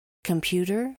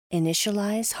Computer,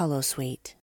 initialize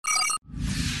holosuite.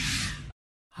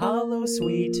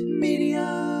 Holosuite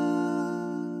Media.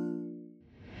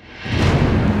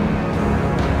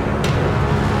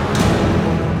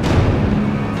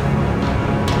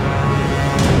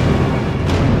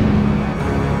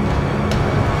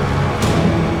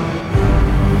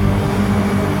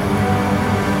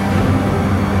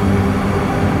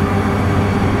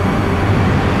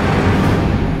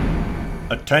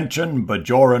 Attention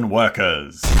Bajoran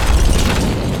workers.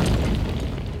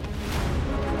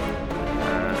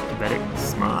 Very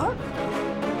smart.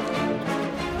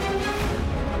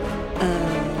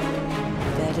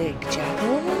 Vedic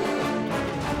Jackal?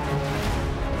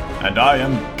 And I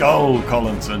am Gul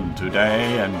Collinson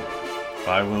today, and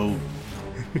I will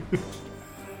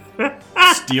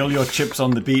steal your chips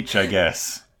on the beach, I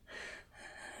guess.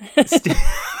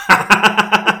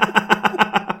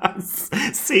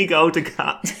 Seagul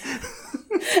Dukat.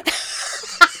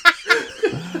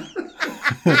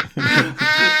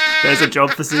 There's a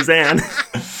job for Suzanne.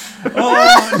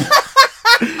 Oh,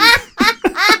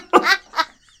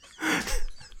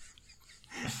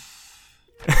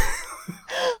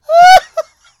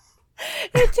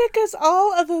 It took us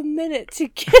all of a minute to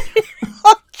get it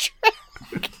on track.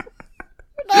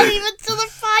 We're not even to the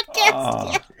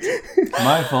podcast yet.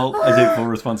 my fault. I take full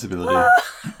responsibility.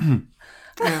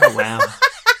 Oh, wow.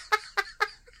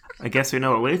 I guess we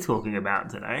know what we're talking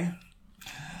about today.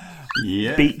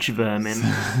 Yeah. Beach vermin.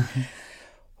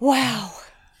 Wow.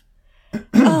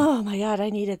 Oh my god, I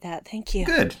needed that. Thank you.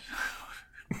 Good.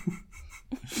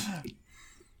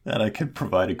 That I could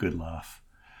provide a good laugh.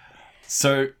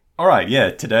 So, all right, yeah.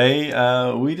 Today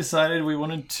we decided we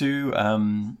wanted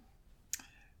to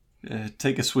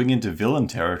take a swing into villain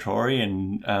territory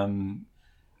and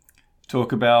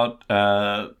talk about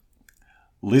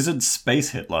Lizard Space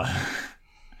Hitler,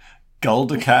 Gul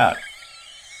Dukat.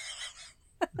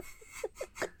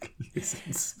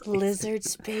 Lizard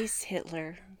Space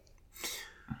Hitler.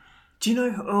 Do you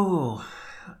know? Oh,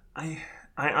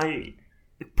 I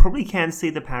probably can see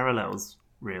the parallels.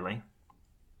 Really,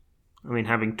 I mean,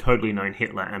 having totally known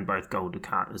Hitler and both Gul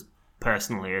Dukat as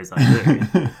personally as I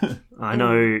do, I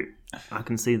know I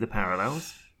can see the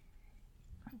parallels.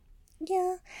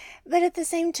 Yeah, but at the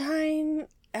same time,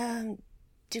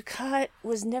 Dukat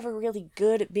was never really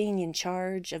good at being in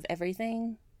charge of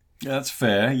everything. That's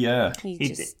fair, yeah.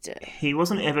 He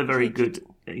wasn't ever very good.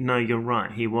 No, you're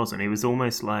right. He wasn't. He was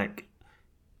almost like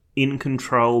in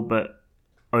control, but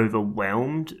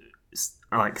overwhelmed,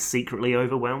 like secretly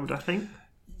overwhelmed, I think.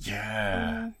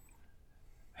 Yeah.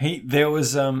 There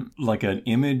was like an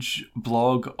image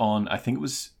blog on, I think it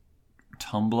was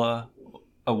Tumblr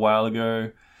a while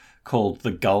ago, called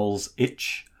The Gul's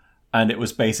Itch. And it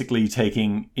was basically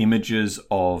taking images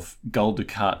of Gul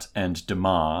Dukat and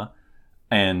Damar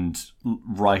and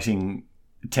writing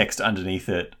text underneath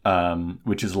it,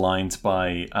 which is lines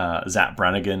by Zap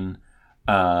Brannigan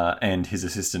and his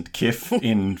assistant Kif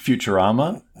in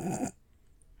Futurama,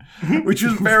 which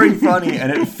was very funny,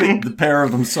 and it fit the pair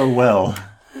of them so well.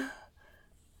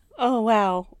 Oh,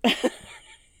 wow.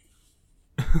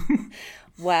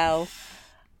 Wow.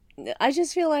 I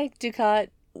just feel like Dukat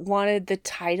wanted the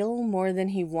title more than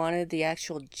he wanted the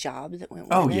actual job that went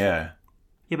with it. Oh, yeah.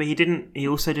 Yeah, but he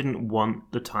also didn't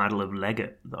want the title of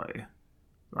Legate, though.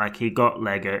 Like, he got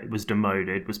Legate, was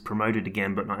demoted, was promoted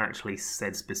again, but not actually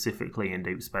said specifically in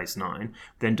Deep Space Nine,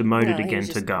 then demoted again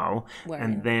to Gul,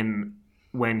 and then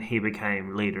when he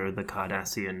became leader of the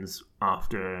Cardassians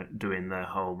after doing the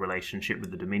whole relationship with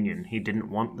the Dominion, he didn't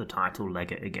want the title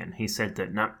Legate again. He said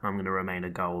that, no, I'm going to remain a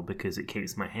Gul because it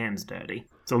keeps my hands dirty.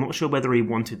 So I'm not sure whether he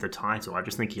wanted the title, I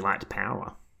just think he liked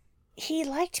power. He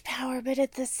liked power, but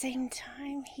at the same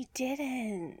time, he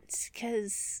didn't.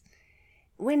 Because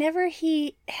whenever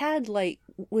he had,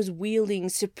 was wielding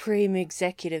supreme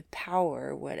executive power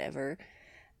or whatever,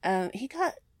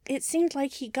 it seemed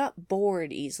like he got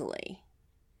bored easily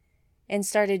and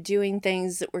started doing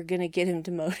things that were going to get him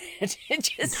demoted. He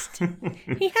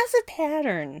has a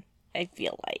pattern, I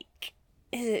feel like.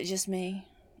 Is it just me?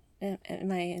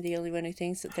 Am I the only one who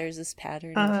thinks that there's this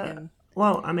pattern of him?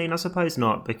 Well, I mean, I suppose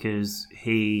not, because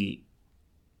he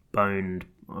boned,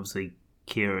 obviously,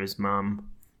 Kira's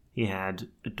mum. He had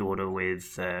a daughter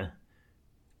with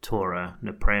Tora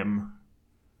Naprem.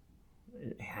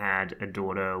 He had a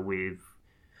daughter with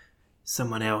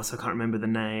someone else, I can't remember the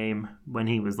name, when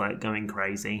he was, going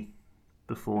crazy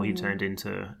before he turned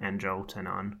into Anjol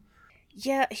Tenan.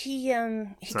 Yeah, he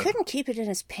couldn't keep it in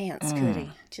his pants, could he?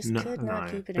 Could not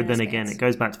keep it in his pants. But then again, it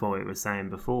goes back to what we were saying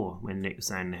before, when Nick was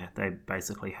saying they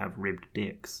basically have ribbed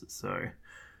dicks, so...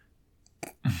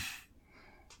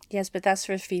 Yes, but that's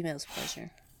for females'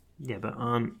 pleasure. Yeah, but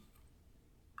aren't...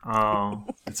 Oh.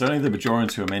 It's only the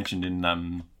Bajorans who are mentioned in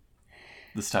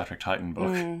the Star Trek Titan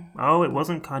book. Oh, it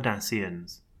wasn't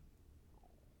Cardassians.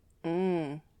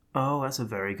 Mm. Oh, that's a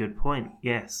very good point.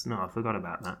 Yes, no, I forgot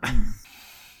about that.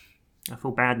 I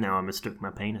feel bad now I mistook my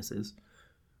penises.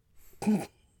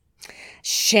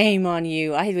 Shame on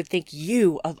you. I would think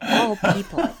you, of all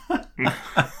people,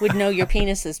 would know your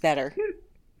penises better.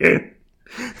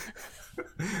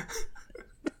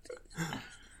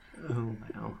 Oh,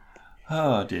 wow.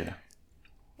 Oh, dear.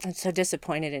 I'm so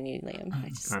disappointed in you, Liam.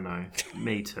 I know.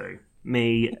 Me too.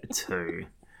 Me too.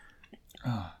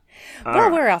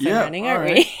 Well, we're off and running,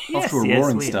 aren't we? Off to a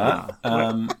roaring start.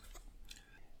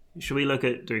 Should we look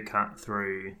at Dukat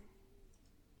through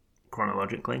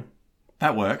chronologically?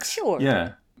 That works. Sure.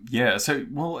 Yeah. Yeah. So,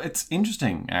 well, it's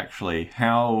interesting, actually,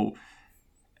 how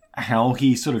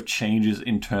he sort of changes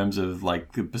in terms of,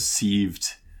 like, the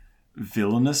perceived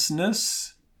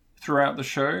villainousness throughout the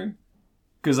show.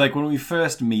 Because, like, when we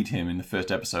first meet him in the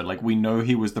first episode, like, we know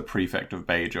he was the prefect of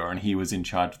Bajor and he was in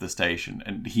charge of the station.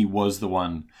 And he was the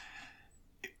one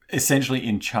essentially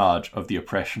in charge of the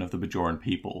oppression of the Bajoran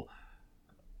people.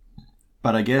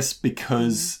 But I guess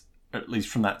because, at least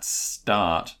from that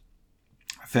start,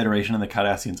 Federation and the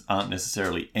Cardassians aren't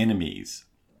necessarily enemies,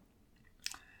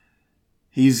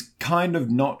 he's kind of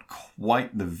not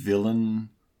quite the villain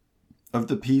of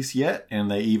the piece yet,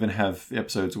 and they even have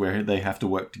episodes where they have to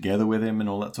work together with him and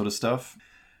all that sort of stuff.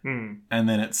 And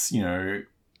then it's, you know,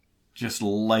 just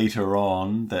later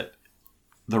on that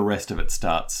the rest of it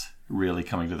starts really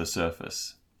coming to the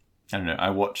surface. I don't know, I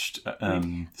watched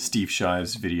Steve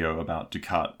Shive's video about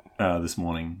Dukat this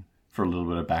morning for a little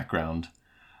bit of background.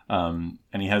 And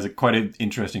he has quite an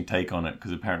interesting take on it,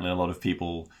 because apparently a lot of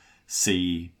people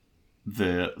see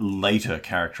the later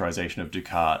characterization of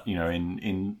Dukat, you know,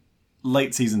 in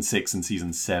late season 6 and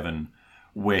season 7,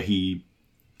 where he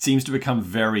seems to become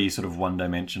very sort of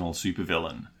one-dimensional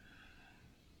supervillain.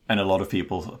 And a lot of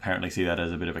people apparently see that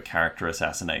as a bit of a character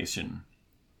assassination.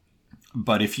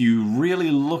 But if you really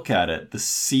look at it, the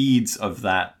seeds of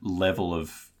that level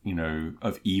of, you know,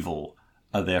 of evil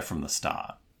are there from the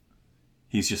start.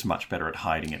 He's just much better at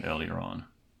hiding it earlier on.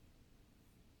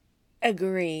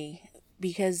 Agree.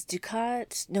 Because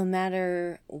Dukat, no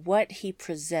matter what he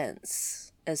presents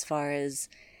as far as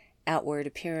outward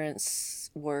appearance,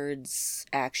 words,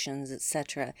 actions,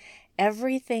 etc.,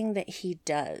 everything that he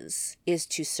does is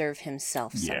to serve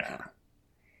himself somehow.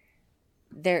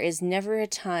 There is never a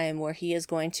time where he is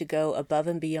going to go above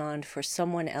and beyond for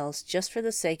someone else just for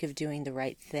the sake of doing the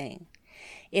right thing.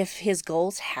 If his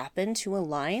goals happen to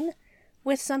align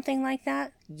with something like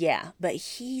that, yeah, but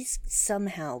he's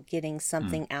somehow getting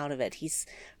something out of it. He's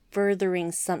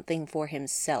furthering something for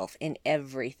himself in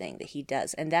everything that he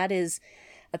does. And that is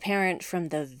apparent from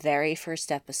the very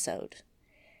first episode.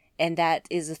 And that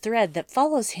is a thread that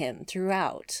follows him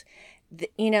throughout.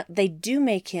 You know, they do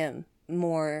make him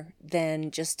more than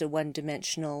just a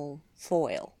one-dimensional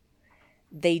foil.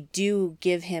 They do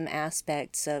give him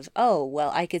aspects of, oh,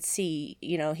 well, I could see,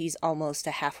 you know, he's almost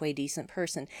a halfway decent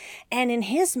person. And in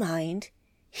his mind,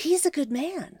 he's a good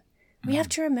man. We have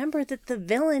to remember that the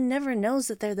villain never knows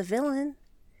that they're the villain.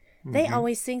 They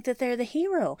always think that they're the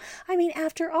hero. I mean,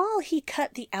 after all, he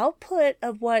cut the output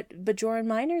of what Bajoran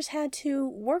miners had to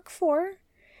work for.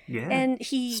 Yeah. And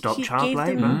he child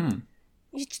labor.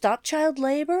 He stopped child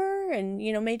labor and,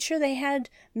 you know, made sure they had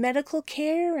medical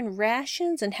care and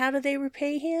rations. And how do they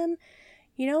repay him?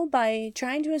 You know, by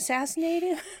trying to assassinate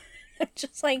him.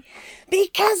 Just like,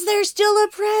 because they're still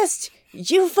oppressed.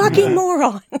 You fucking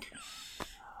moron.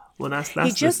 Well, that's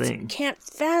he just the thing. Can't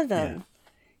fathom. Yeah.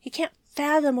 He can't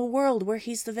fathom a world where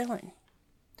he's the villain.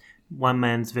 One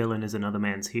man's villain is another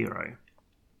man's hero.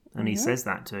 And he says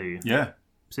that to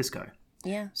Sisko.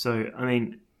 Yeah. So, I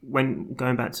mean, when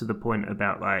going back to the point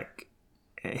about, like,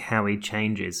 how he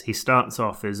changes, he starts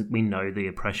off as, we know, the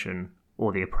oppression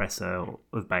or the oppressor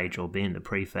of Bajor being the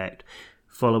prefect.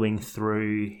 Following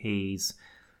through, he's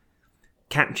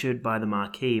captured by the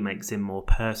Marquis, makes him more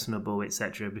personable,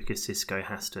 etc., because Sisko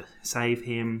has to save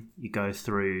him. You go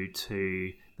through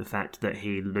to the fact that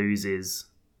he loses,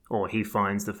 or he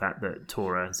finds the fact that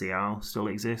Tora Ziyal still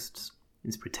exists,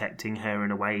 is protecting her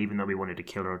in a way, even though we wanted to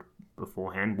kill her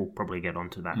beforehand. We'll probably get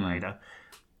onto that later.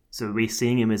 So we're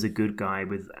seeing him as a good guy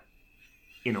with,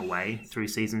 in a way, through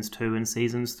seasons 2 and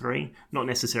seasons 3. Not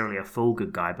necessarily a full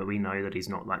good guy, but we know that he's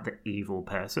not like the evil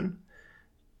person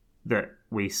that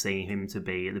we see him to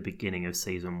be at the beginning of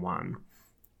season 1.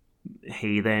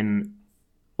 He then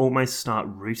almost start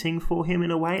rooting for him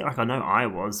in a way. Like, I know I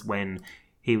was when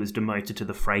he was demoted to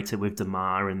the freighter with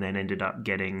Damar and then ended up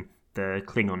getting the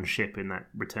Klingon ship in that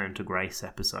Return to Grace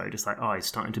episode. It's like, oh, he's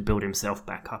starting to build himself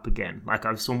back up again. Like,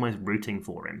 I was almost rooting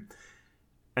for him.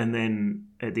 And then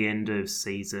at the end of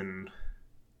season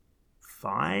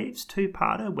 5's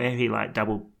two-parter, where he like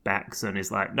double backs and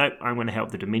is like, nope, I'm going to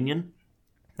help the Dominion.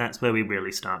 That's where we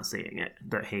really start seeing it,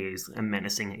 that he is a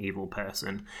menacing evil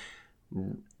person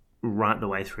right the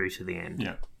way through to the end.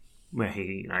 Yeah. Where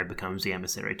he, becomes the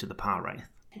emissary to the Par Wraith.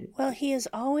 Well, he is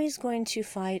always going to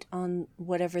fight on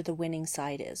whatever the winning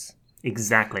side is.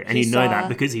 Exactly. And He you know saw- that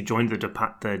because he joined the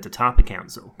Datapa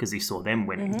Council, because he saw them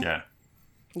winning. Mm-hmm. Yeah.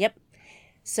 Yep.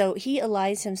 So he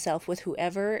allies himself with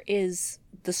whoever is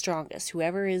the strongest,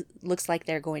 whoever looks like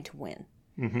they're going to win.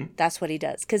 Mm-hmm. That's what he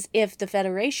does. Because if the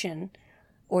Federation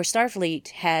or Starfleet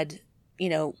had,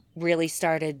 really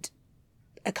started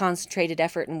a concentrated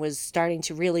effort and was starting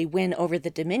to really win over the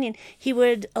Dominion, he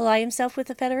would ally himself with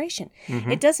the Federation.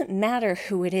 Mm-hmm. It doesn't matter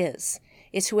who it is.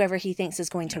 It's whoever he thinks is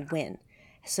going to win.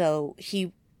 So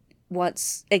he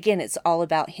wants, again, it's all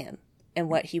about him and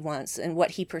what he wants and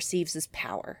what he perceives as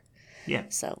power. Yeah.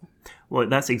 So, Well,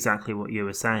 that's exactly what you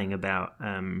were saying about,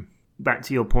 back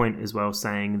to your point as well,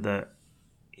 saying that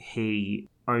he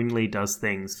only does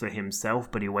things for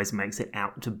himself, but he always makes it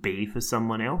out to be for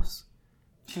someone else.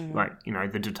 Like, the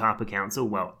Datapa Council,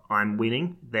 well, I'm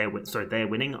winning, they're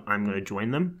winning, I'm going to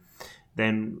join them.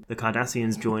 Then the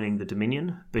Cardassians joining the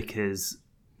Dominion because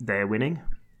they're winning,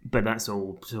 but that's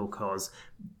all because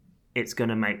it's going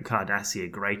to make Cardassia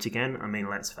great again. I mean,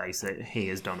 let's face it, he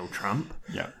is Donald Trump.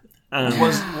 Yeah.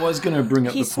 Was going to bring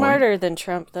up he's the point. smarter than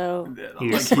Trump, though. He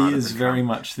is He smarter is than very Trump.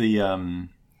 much the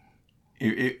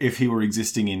if he were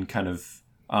existing in kind of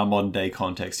our modern day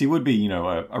context, he would be,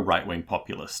 a right wing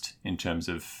populist in terms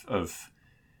of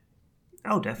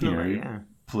Oh, definitely, yeah.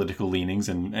 political leanings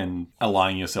and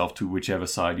allying yourself to whichever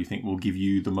side you think will give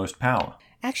you the most power.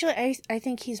 Actually, I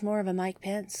think he's more of a Mike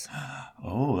Pence.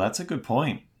 Oh, that's a good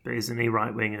point. But isn't he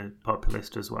right-wing and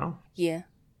populist as well? Yeah.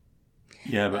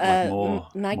 Yeah, but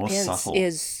like more Pence subtle.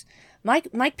 is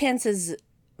Mike Pence is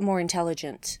more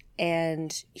intelligent,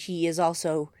 and he is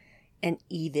also an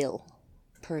evil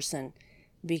person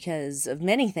because of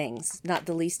many things, not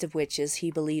the least of which is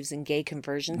he believes in gay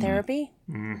conversion therapy.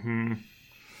 Mm-hmm.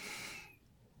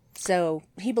 So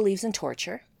he believes in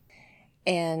torture,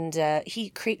 and he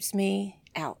creeps me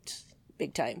out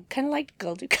big time, kind of like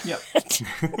Gul Dukat. Yep.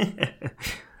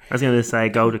 I was going to say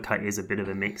Gul Dukat is a bit of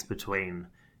a mix between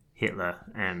Hitler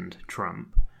and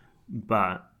Trump,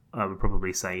 but I would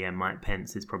probably say, yeah, Mike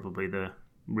Pence is probably the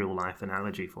real-life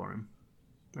analogy for him.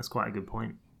 That's quite a good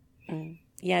point.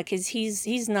 Yeah, because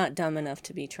he's not dumb enough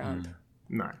to be Trump.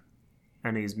 No.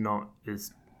 And he's not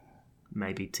as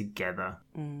maybe together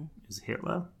as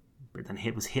Hitler. But then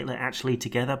was Hitler actually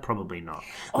together? Probably not.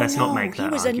 Let's not make that he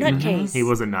was argument. a nutcase. He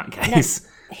was a nutcase.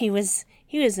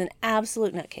 He was an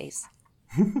absolute nutcase.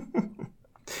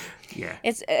 Yeah.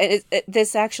 It's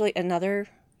this actually another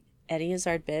Eddie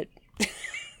Izzard bit.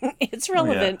 It's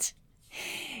relevant.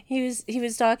 He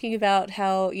was talking about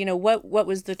how, what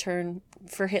was the turn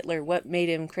for Hitler? What made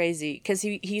him crazy? Because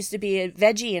he used to be a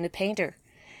veggie and a painter.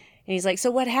 And he's like, so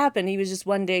what happened? He was just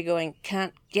one day going,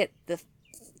 can't get the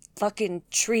fucking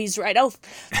trees right. Oh,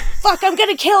 fuck, I'm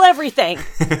going to kill everything.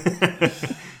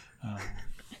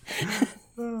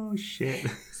 Oh, shit.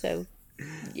 So,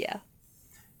 yeah.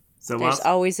 So There's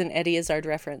always an Eddie Izzard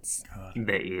reference.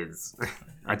 there is.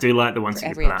 I do like the ones For that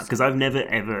you every put out, episode. because I've never,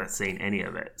 ever seen any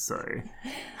of it, so...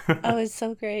 Oh, it's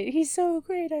so great. He's so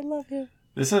great. I love him.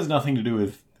 This has nothing to do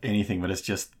with anything, but it's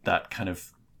just that kind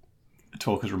of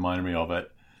talk has reminded me of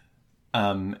it.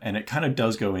 And it kind of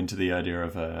does go into the idea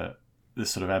of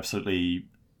this sort of absolutely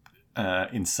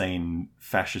insane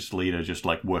fascist leader just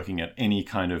like working at any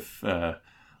kind of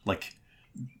like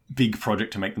big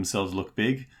project to make themselves look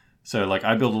big. So like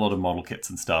I build a lot of model kits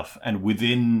and stuff, and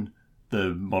within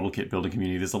the model kit building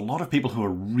community, there's a lot of people who are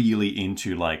really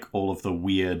into like all of the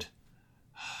weird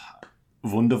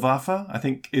Wunderwaffe, I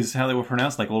think is how they were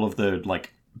pronounced, like all of the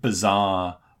like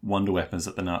bizarre wonder weapons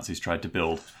that the Nazis tried to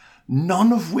build,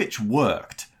 none of which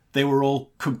worked. They were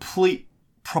all complete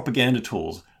propaganda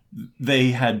tools.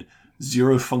 They had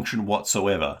zero function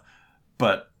whatsoever.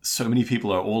 But so many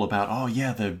people are all about, oh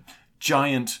yeah, the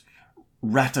giant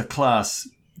Rata class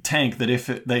tank that if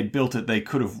they built it, they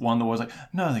could have won the war. Like,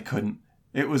 no, they couldn't.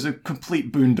 It was a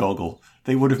complete boondoggle.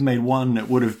 They would have made one. It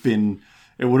would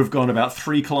have gone about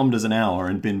 3 kilometers an hour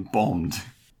and been bombed.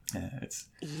 Yeah,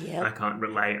 Yep. I can't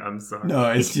relate, I'm sorry.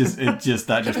 no,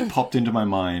 that just popped into my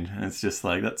mind. And it's just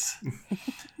like, it's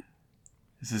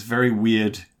this very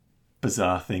weird,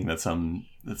 bizarre thing that some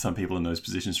people in those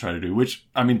positions try to do, which,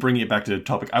 I mean, bringing it back to the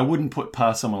topic, I wouldn't put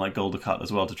past someone like Gul Dukat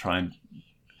as well to try and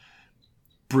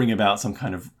bring about some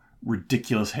kind of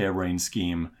ridiculous harebrained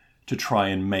scheme to try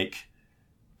and make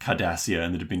Cardassia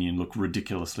and the Dominion look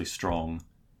ridiculously strong,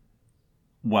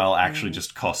 while actually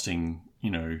just costing,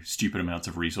 stupid amounts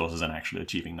of resources and actually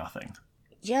achieving nothing.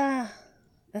 Yeah,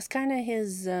 that's kind of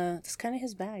his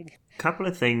bag. Couple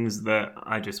of things that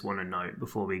I just want to note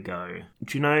before we go.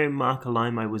 Do you know Mark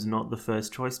Alimo was not the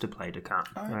first choice to play Dukat?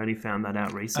 I only found that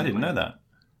out recently. I didn't know that.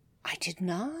 I did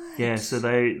not. Yeah, so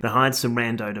they hired some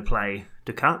rando to play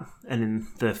Dukat, and in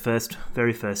the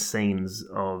very first scenes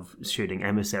of shooting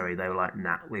Emissary, they were like,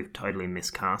 nah, we've totally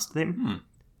miscast them.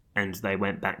 And they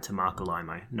went back to Mark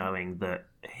Alimo, knowing that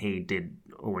he did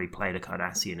already play the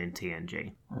Cardassian in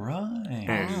TNG. Right.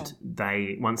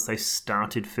 And once they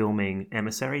started filming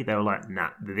Emissary, they were like,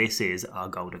 nah, this is our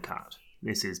Gul Dukat.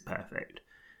 This is perfect.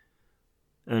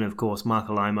 And of course, Mark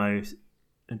Alimo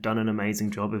done an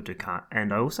amazing job of Dukat.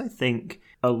 And I also think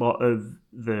a lot of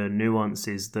the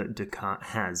nuances that Dukat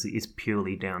has is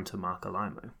purely down to Mark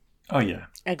Alimo. Oh, yeah.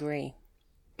 Agree.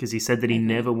 Because he said that he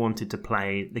never wanted to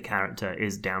play the character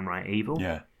as downright evil.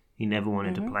 Yeah. He never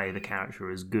wanted to play the character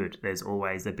as good. There's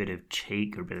always a bit of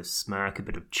cheek, a bit of smirk, a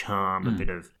bit of charm, a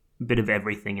bit of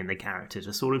everything in the character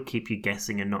to sort of keep you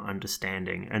guessing and not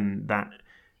understanding. And that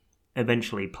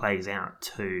eventually plays out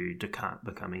to Dukat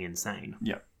becoming insane.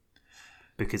 Yeah.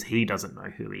 Because he doesn't know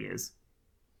who he is.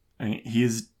 I mean, he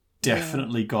has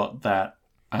definitely got that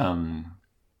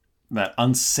that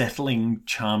unsettling,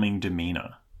 charming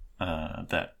demeanor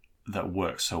that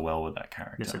works so well with that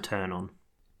character. It's a turn on.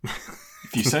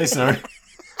 If you say so.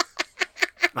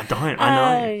 I don't. I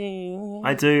know.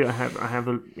 I do. I have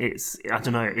a. It's. I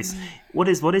don't know. It's. What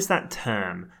is that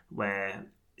term where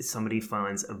somebody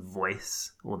finds a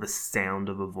voice or the sound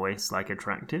of a voice like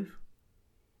attractive?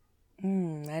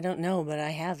 I don't know, but I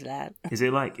have that. Is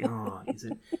it like?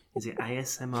 Is it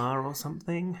ASMR or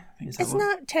something? It's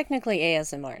not technically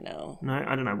ASMR, no. No,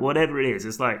 I don't know. Whatever it is,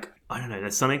 it's like, I don't know.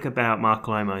 There's something about Mark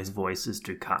Limo's voice as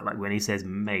Dukat, like when he says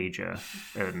major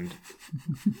and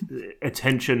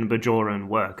attention Bajoran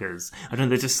workers. I don't know.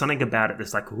 There's just something about it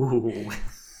that's like, ooh,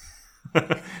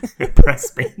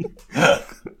 press me.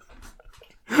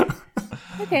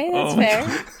 Okay, that's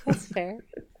fair. That's fair.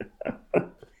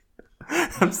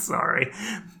 I'm sorry.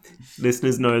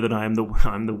 Listeners know that I'm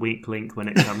the weak link when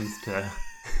it comes to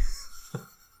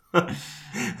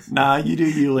Nah, you do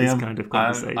you, Liam. this kind of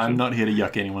conversation. I'm not here to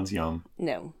yuck anyone's yum.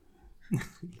 No.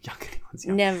 Yuck anyone's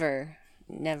yum.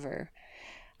 Never.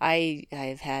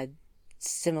 I've had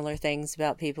similar things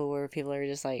about people where people are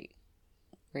just like,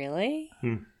 really?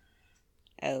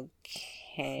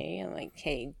 Okay. I'm like,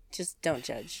 hey, just don't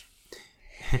judge.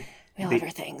 We all have our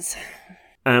things.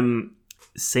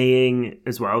 Seeing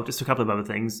as well, just a couple of other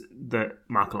things, that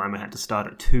Mark Alimo had to start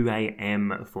at 2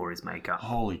 a.m. for his makeup.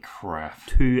 Holy crap.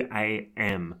 2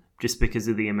 a.m. just because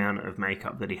of the amount of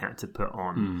makeup that he had to put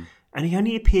on. And he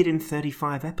only appeared in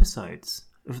 35 episodes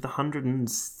of the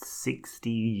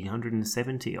 160,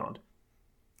 170 odd.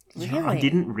 Really? I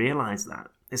didn't realise that.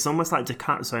 It's almost like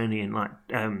Dukat's only in like,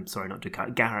 sorry, not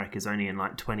Dukat, Garak is only in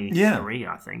like 23,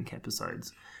 I think,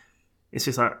 episodes. It's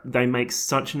just like, they make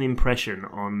such an impression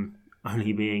on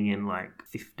only being in like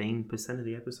 15% of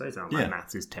the episodes. My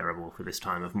maths is terrible for this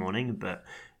time of morning, but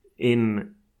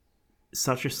in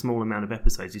such a small amount of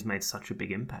episodes, he's made such a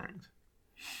big impact.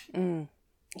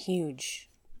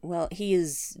 Huge. Well, he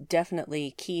is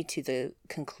definitely key to the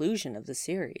conclusion of the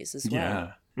series as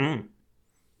well. Yeah.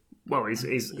 Well,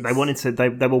 they wanted to.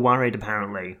 They were worried,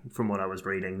 apparently, from what I was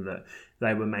reading, that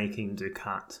they were making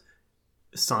Dukat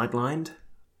sidelined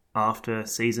after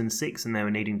season 6, and they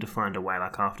were needing to find a way,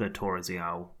 like after Tora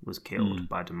Ziyal was killed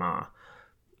by Damar,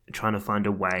 trying to find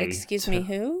a way. Excuse me,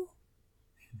 who?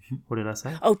 What did I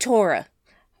say? Oh, Tora.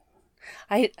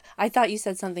 I thought you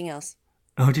said something else.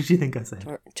 Oh, did you think I said?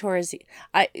 Torres.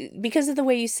 Because of the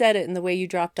way you said it and the way you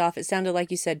dropped off, it sounded like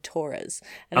you said Torres.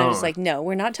 And I was like, no,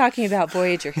 we're not talking about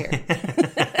Voyager here.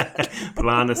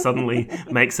 Lana suddenly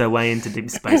makes her way into Deep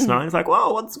Space Nine. It's like,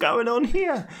 whoa, what's going on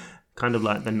here? Kind of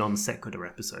like the non sequitur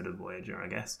episode of Voyager, I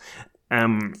guess.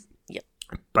 Yep.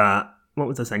 But what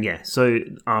was I saying? Yeah, so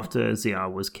after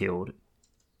Ziyal was killed,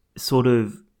 sort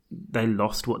of they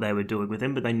lost what they were doing with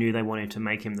him, but they knew they wanted to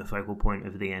make him the focal point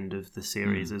of the end of the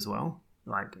series as well.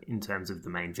 Like, in terms of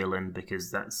the main villain, because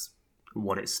that's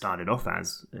what it started off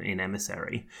as in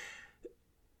Emissary.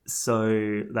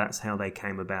 So that's how they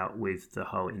came about with the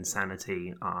whole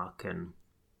insanity arc and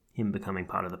him becoming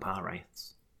part of the Par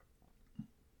Wraiths.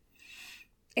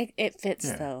 It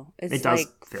fits, though. It's it does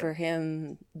like, fit. for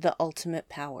him, the ultimate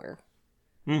power.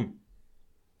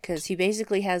 Because he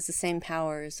basically has the same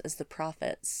powers as the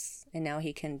prophets, and now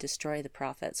he can destroy the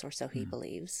prophets, or so he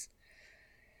believes.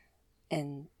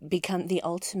 and become the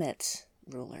ultimate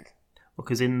ruler. Well,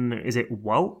 because is it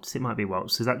Waltz? It might be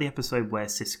Waltz. Is that the episode where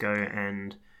Cisco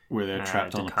and where they're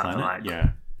trapped on a Dukat planet?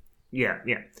 Yeah.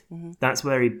 Mm-hmm. That's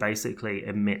where he basically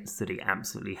admits that he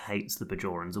absolutely hates the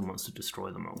Bajorans and wants to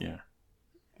destroy them all. Yeah.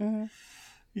 Mm-hmm.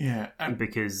 Yeah.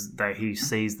 Because he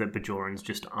sees that Bajorans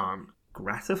just aren't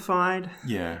gratified.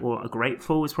 Yeah. Or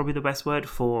grateful is probably the best word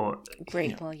for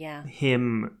Grateful, yeah.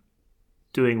 him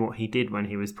doing what he did when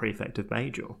he was prefect of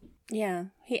Bajor. Yeah,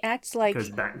 he acts like... Goes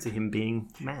back to him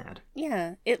being mad.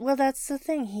 Yeah, well, that's the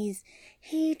thing.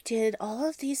 He did all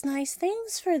of these nice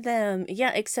things for them.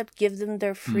 Yeah, except give them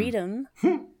their freedom.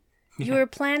 You were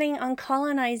planning on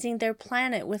colonizing their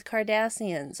planet with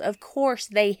Cardassians. Of course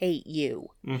they hate you.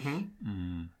 Mm-hmm.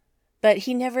 Mm. But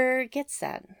he never gets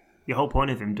that. The whole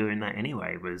point of him doing that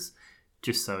anyway was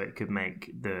just so it could make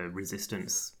the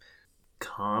resistance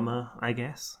calmer, I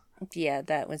guess. Yeah,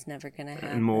 that was never going to happen.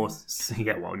 And more...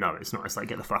 Yeah, well, no, it's not. It's like,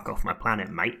 get the fuck off my planet,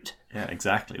 mate. Yeah,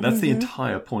 exactly. That's the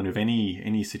entire point of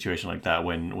any situation like that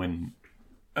when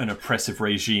an oppressive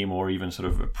regime or even sort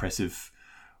of oppressive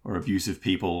or abusive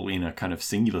people in a kind of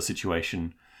singular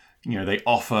situation, they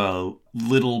offer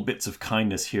little bits of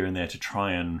kindness here and there to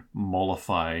try and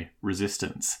mollify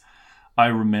resistance. I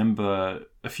remember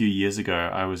a few years ago,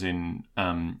 I was in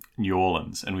New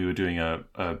Orleans and we were doing a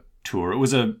tour. It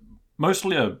was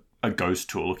mostly a ghost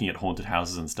tour looking at haunted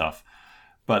houses and stuff.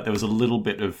 But there was a little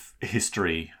bit of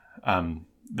history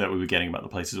that we were getting about the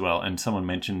place as well. And someone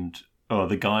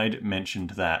the guide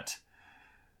mentioned that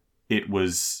it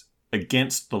was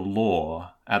against the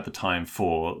law at the time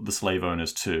for the slave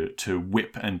owners to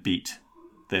whip and beat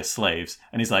their slaves.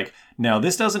 And he's like, now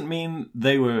this doesn't mean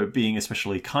they were being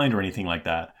especially kind or anything like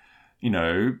that.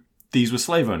 These were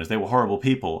slave owners. They were horrible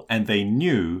people. And they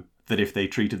knew that if they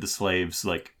treated the slaves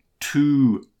like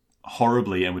too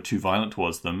horribly and were too violent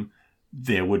towards them,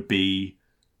 there would be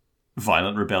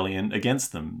violent rebellion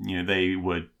against them. They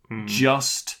were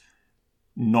just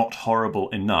not horrible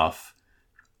enough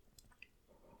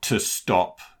to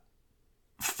stop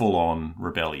full-on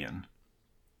rebellion.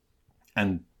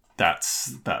 And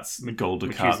that's Gul Dukat's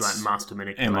Which is like master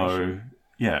manipulation. MO.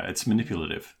 Yeah, it's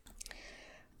manipulative.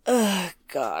 Ugh,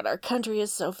 God, our country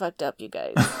is so fucked up, you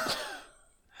guys.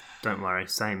 Don't worry,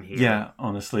 same here. Yeah,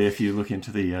 honestly, if you look into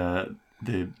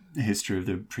the history of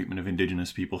the treatment of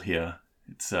Indigenous people here,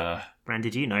 it's... Brand,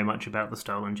 did you know much about the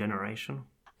Stolen Generation?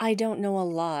 I don't know a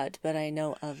lot, but I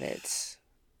know of it.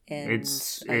 And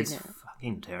It's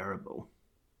fucking terrible.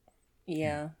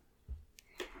 Yeah.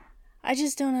 I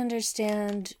just don't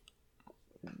understand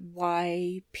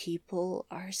why people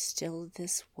are still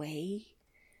this way.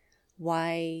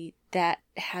 Why that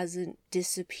hasn't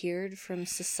disappeared from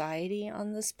society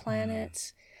on this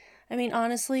planet. I mean,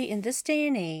 honestly, in this day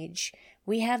and age,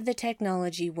 we have the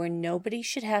technology where nobody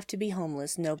should have to be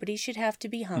homeless, nobody should have to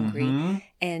be hungry,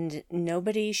 and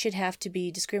nobody should have to be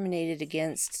discriminated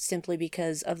against simply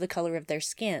because of the color of their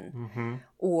skin,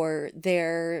 or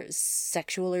their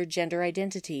sexual or gender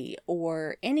identity,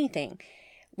 or anything.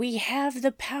 We have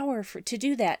the power to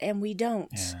do that, and we don't.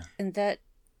 Yeah. And that...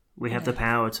 We have the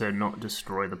power to not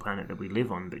destroy the planet that we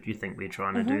live on, but you think we're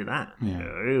trying to do that? Yeah.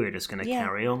 No, we're just going to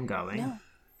carry on going.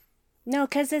 No,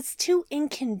 because it's too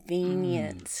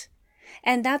inconvenient.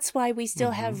 And that's why we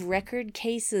still have record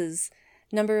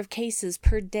number of cases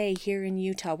per day here in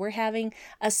Utah. We're having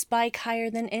a spike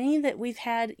higher than any that we've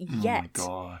had yet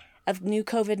of new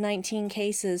COVID-19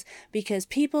 cases because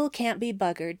people can't be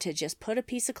buggered to just put a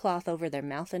piece of cloth over their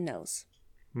mouth and nose.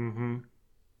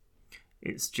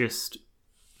 It's just...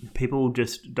 People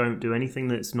just don't do anything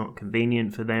that's not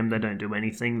convenient for them. They don't do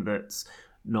anything that's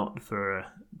not for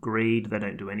greed. They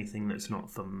don't do anything that's not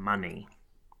for money.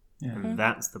 Yeah. And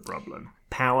that's the problem.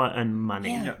 Power and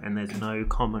money. Yeah. And there's no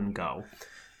common goal.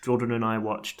 Jordan and I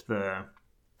watched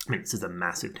this is a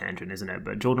massive tangent, isn't it?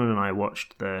 But Jordan and I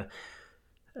watched the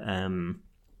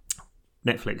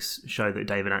Netflix show that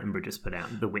David Attenborough just put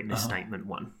out, the witness statement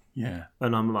one. Yeah.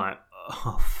 And I'm like,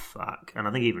 oh, fuck. And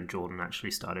I think even Jordan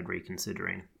actually started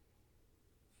reconsidering,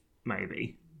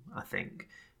 maybe, I think,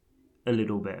 a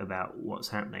little bit about what's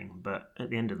happening. But at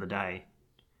the end of the day,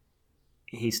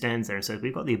 he stands there and says,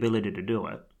 we've got the ability to do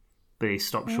it. But he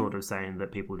stopped short of saying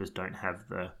that people just don't have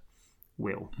the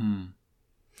will.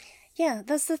 Yeah,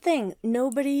 that's the thing.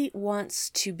 Nobody wants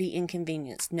to be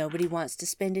inconvenienced. Nobody wants to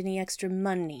spend any extra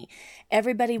money.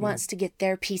 Everybody wants to get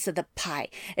their piece of the pie.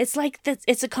 It's like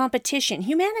it's a competition.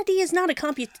 Humanity is not a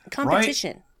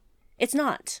competition. Right? It's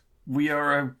not. We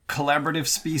are a collaborative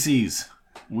species.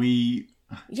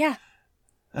 Yeah.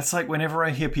 That's like whenever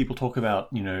I hear people talk about,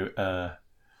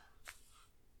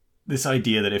 this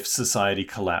idea that if society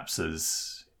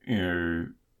collapses,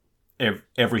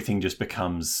 everything just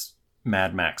becomes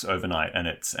Mad Max overnight, and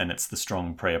it's the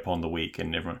strong prey upon the weak,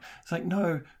 and everyone. It's like,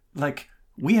 no, like,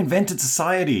 we invented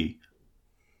society.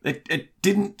 It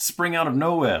didn't spring out of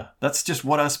nowhere. That's just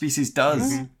what our species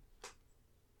does. Mm-hmm.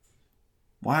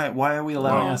 Why are we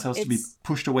allowing ourselves to be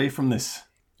pushed away from this?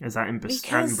 As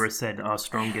Attenborough said, our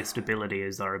strongest ability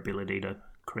is our ability to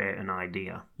create an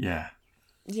idea. Yeah.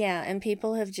 Yeah, and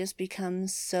people have just become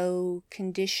so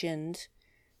conditioned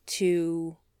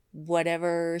to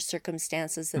whatever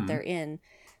circumstances that they're in,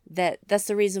 that's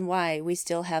the reason why we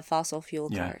still have fossil fuel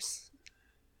cars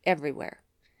everywhere.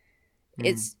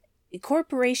 It's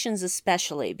corporations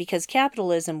especially, because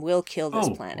capitalism will kill this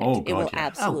planet. It will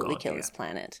absolutely kill this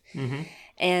planet. Mm-hmm.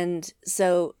 And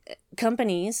so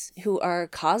companies who are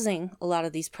causing a lot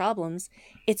of these problems,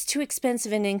 it's too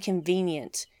expensive and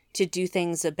inconvenient to do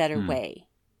things a better way.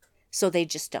 So they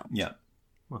just don't. Yeah.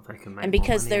 Well, they can make And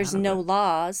because more money there's out of no it.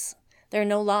 laws, there are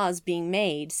no laws being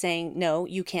made saying, no,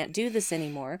 you can't do this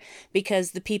anymore,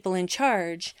 because the people in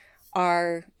charge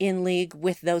are in league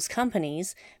with those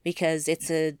companies, because it's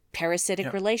a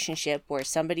parasitic relationship where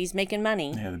somebody's making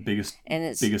money. Yeah, the biggest And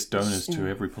it's biggest donors to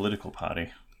every political party.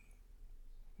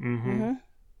 Mm-hmm.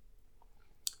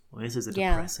 Well, this is a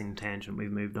depressing tangent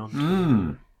we've moved on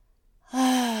to.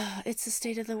 It's the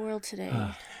state of the world today.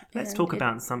 Let's And talk it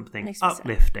about something makes me sad.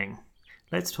 uplifting.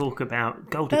 Let's talk about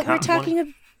Gul Dukat. But we're talking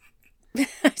about... I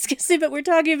was going to say, but we're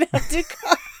talking about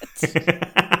Dukat.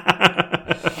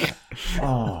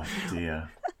 Oh, dear.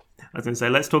 I was going to say,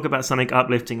 let's talk about something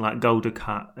uplifting like Gul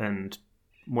Dukat and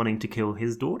wanting to kill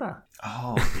his daughter.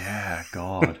 Oh, yeah,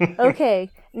 God. Okay,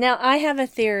 now I have a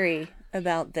theory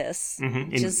about this.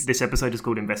 Mm-hmm. This episode is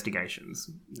called Investigations.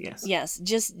 Yes. Yes,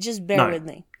 just bear with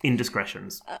me.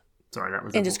 Indiscretions. Sorry, that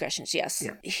was Indiscretions, yes.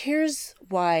 Yeah. Here's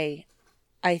why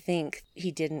I think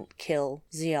he didn't kill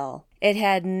Zial. It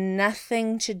had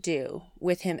nothing to do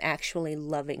with him actually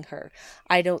loving her.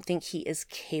 I don't think he is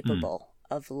capable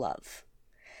of love.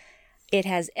 It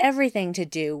has everything to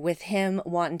do with him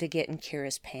wanting to get in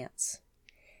Kira's pants.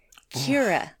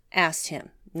 Kira asked him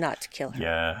not to kill her.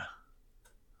 Yeah.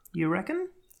 You reckon?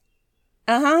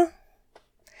 Uh-huh.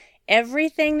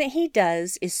 Everything that he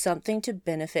does is something to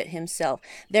benefit himself.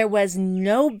 There was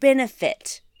no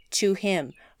benefit to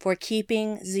him for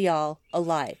keeping Zial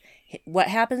alive. What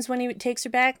happens when he takes her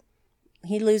back?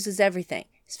 He loses everything.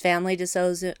 His family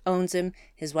disowns him.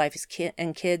 His wife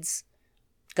and kids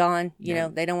gone. You know,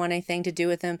 they don't want anything to do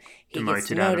with him. He gets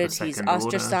demoted. He's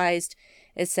ostracized,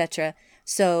 etc.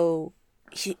 So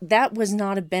that was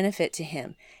not a benefit to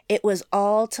him. It was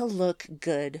all to look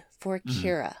good for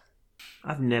Kira.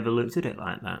 I've never looked at it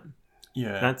like that.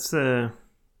 Yeah.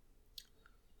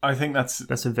 I think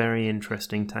that's a very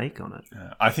interesting take on it.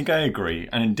 I think I agree,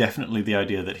 and definitely the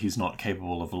idea that he's not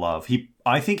capable of love.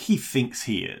 I think he thinks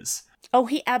he is. Oh,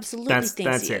 he absolutely thinks he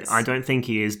is. That's it. I don't think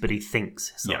he is, but he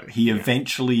thinks so. Yeah, he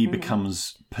eventually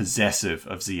becomes possessive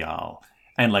of Zial,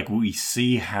 and like we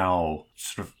see how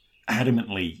sort of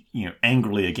adamantly,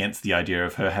 angrily against the idea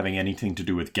of her having anything to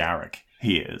do with Garrick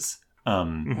he is.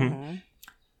 And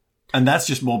that's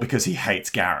just more because he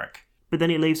hates Garrick. But then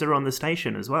he leaves her on the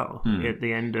station as well at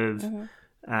the end of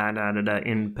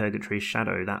In Purgatory's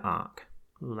Shadow, that arc.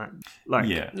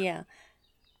 Yeah.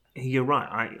 You're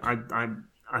right.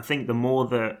 I think the more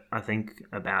that I think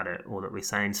about it, or that we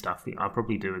say and stuff, I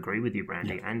probably do agree with you,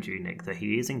 Brandi, and you, Nick, that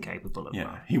he is incapable of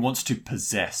love. He wants to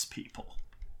possess people.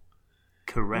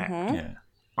 Correct. Yeah.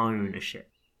 Ownership.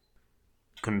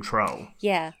 Control.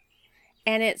 Yeah.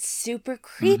 And it's super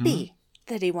creepy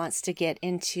that he wants to get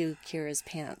into Kira's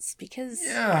pants, because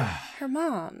her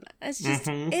mom, it's just,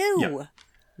 ew. Yep.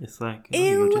 It's like,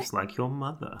 you're just like your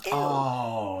mother. Ew.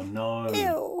 Oh, no.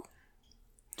 Ew.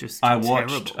 Just I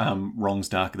watched Wrongs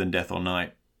Darker Than Death or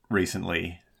Night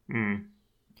recently. I'm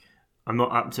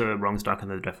not up to Wrongs Darker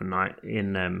Than Death or Night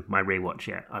in my rewatch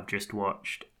yet. I've just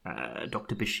watched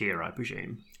Dr. Bashir, I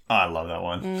presume. Oh, I love that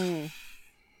one.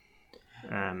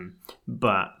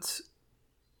 But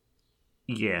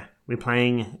yeah, we're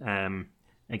playing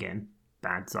again.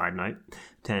 Bad side note,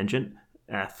 tangent.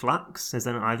 Flux. Has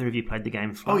either of you played the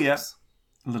game Flux? Oh yeah,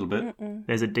 a little bit.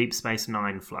 There's a Deep Space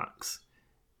Nine Flux,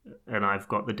 and I've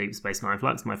got the Deep Space Nine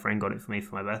Flux. My friend got it for me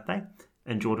for my birthday,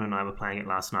 and Jordan and I were playing it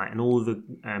last night. And all the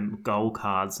goal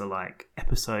cards are like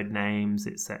episode names,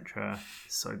 etc.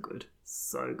 So good,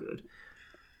 so good.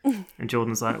 And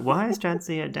Jordan's like, "Why is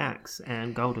Jadzia Dax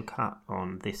and Gul Dukat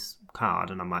on this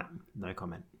card?" And I'm like, "No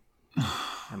comment."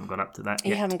 Haven't got up to that yet.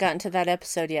 You haven't gotten to that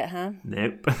episode yet, huh?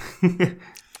 Nope.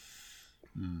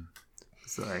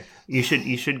 So you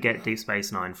should get Deep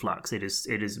Space Nine Flux. It is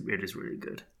really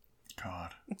good.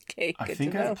 God. Okay, I good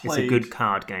think to know. I played... It's a good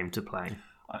card game to play.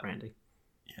 Brandi?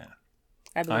 Yeah.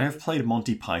 I I have played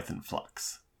Monty Python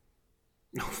Flux.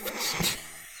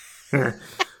 I've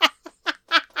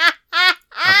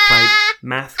played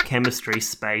Math, Chemistry,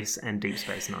 Space, and Deep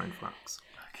Space Nine Flux.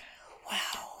 Wow.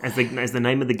 As the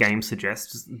name of the game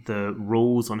suggests, the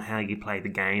rules on how you play the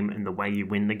game and the way you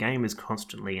win the game is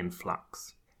constantly in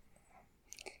flux.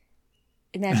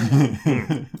 Imagine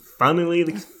that.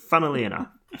 Funnily enough.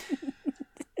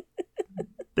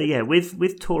 But yeah,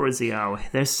 with Tora Zial,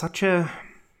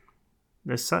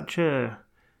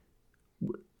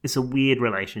 it's a weird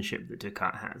relationship that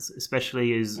Dukat has,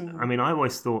 especially as I mean, I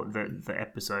always thought that the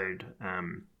episode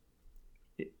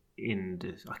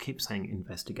I keep saying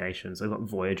investigations. I've got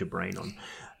Voyager brain on.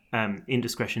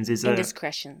 Indiscretions is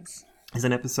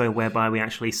an episode whereby we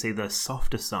actually see the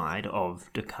softer side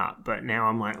of Dukat. But now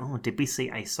I'm like, did we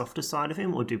see a softer side of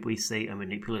him, or did we see a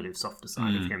manipulative softer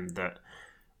side of him that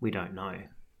we don't know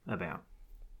about?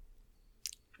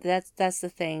 That's the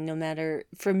thing.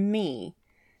 For me,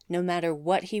 no matter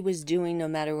what he was doing, no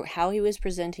matter how he was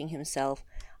presenting himself,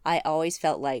 I always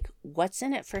felt like, what's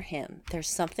in it for him? There's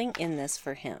something in this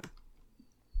for him.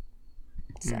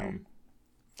 So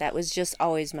that was just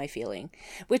always my feeling.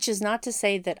 Which is not to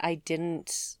say that I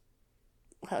didn't...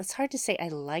 Well, it's hard to say I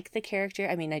like the character.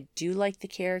 I mean, I do like the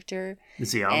character.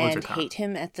 And hate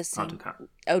him at the same...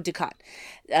 Dukat.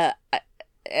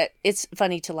 It's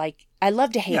funny to like... I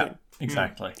love to hate him.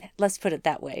 Exactly. Let's put it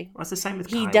that way. Well, it's the same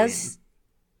with He Kylene. does...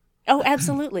 Oh,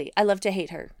 absolutely. I love to hate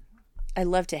her.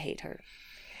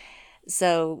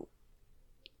 So,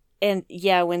 and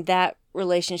yeah, when that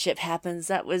relationship happens,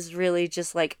 that was really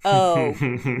just like, oh,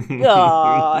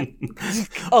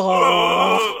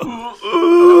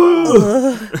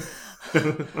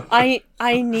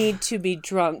 I need to be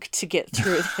drunk to get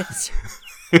through this.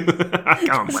 I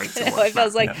can't wait to watch I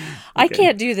was like, I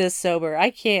can't do this sober.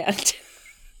 I can't.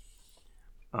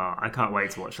 I can't wait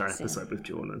to watch that episode with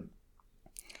Jordan.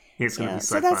 It's going to be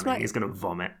so that's funny. He's going to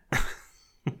vomit.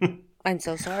 I'm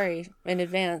so sorry in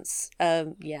advance.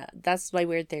 Yeah, that's my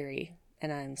weird theory,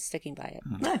 and I'm sticking by it.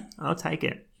 No, I'll take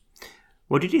it.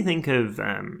 What did you think of...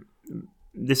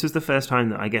 this was the first time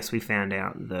that I guess we found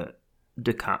out that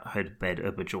Dukat had bed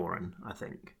a Bajoran, I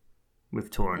think, with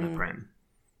Tora and Prem.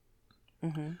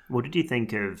 Mm-hmm. What did you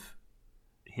think of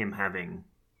him having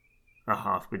a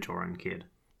half Bajoran kid?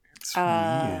 It's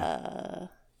weird.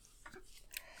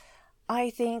 I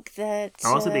think that...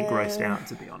 I was a bit grossed out,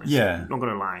 to be honest. Yeah. Not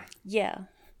going to lie. Yeah.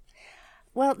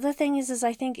 Well, the thing is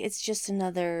I think it's just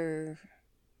another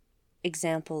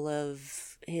example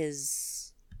of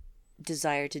his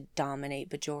desire to dominate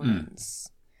Bajorans.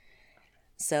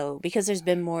 So, because there's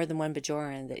been more than one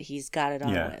Bajoran that he's got it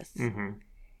on with. Mm-hmm.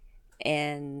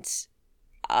 And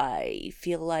I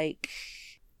feel like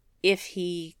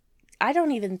I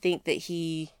don't even think that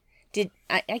he...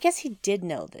 I guess he did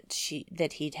know that she'd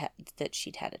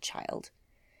had a child.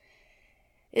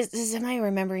 Am I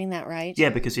remembering that right? Yeah,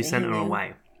 because he sent her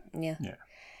away. Yeah.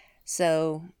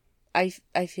 So I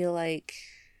feel like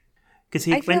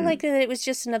that it was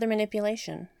just another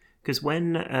manipulation. Because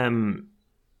when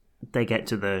they get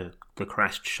to the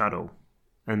crashed shuttle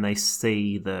and they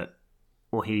see that,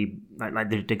 or he like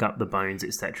they dig up the bones,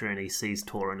 etc., and he sees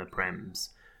Tora and Prem's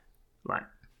like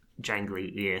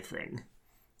jangly ear thing.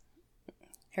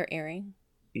 Her earring?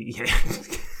 Yeah.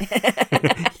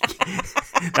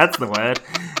 That's the word.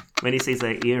 When he sees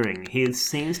her earring, he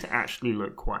seems to actually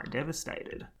look quite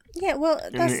devastated. Yeah, well,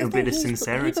 that's the thing. Bit of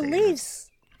sincerity.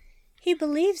 He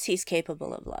believes he's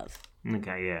capable of love.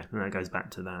 Okay, yeah. And that goes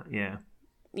back to that, yeah.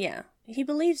 Yeah, he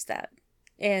believes that.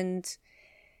 And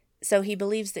so he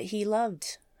believes that he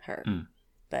loved her.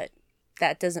 But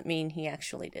that doesn't mean he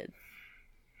actually did.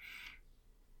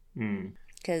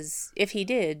 Because if he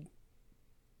did...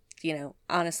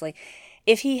 honestly,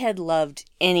 if he had loved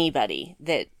anybody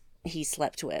that he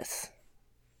slept with,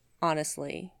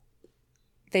 honestly,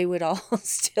 they would all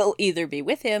still either be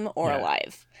with him or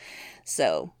alive.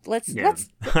 So let's,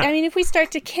 I mean, if we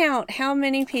start to count how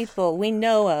many people we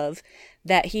know of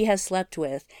that he has slept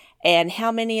with and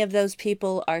how many of those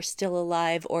people are still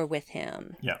alive or with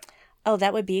him. Yeah. Oh,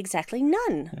 that would be exactly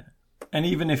none. Yeah. And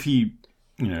even if he,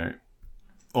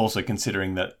 also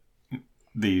considering that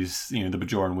these, the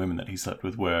Bajoran women that he slept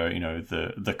with were,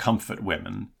 the comfort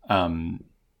women.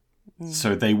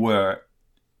 So they were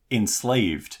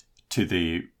enslaved to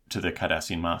the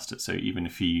Cardassian master. So even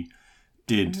if he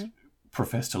did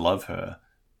profess to love her,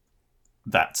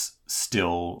 that's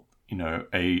still,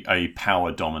 a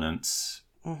power dominance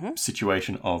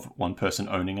situation of one person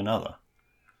owning another.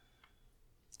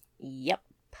 Yep.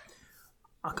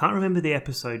 I can't remember the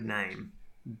episode name,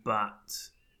 but...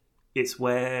 it's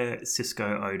where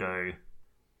Sisko, Odo,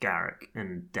 Garrick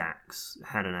and Dax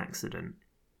had an accident,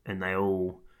 and they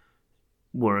all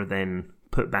were then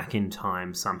put back in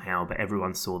time somehow, but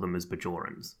everyone saw them as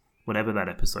Bajorans. Whatever that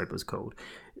episode was called.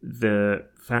 The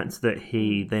fact that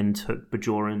he then took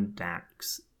Bajoran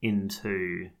Dax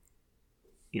into,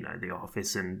 the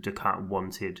office, and Dukat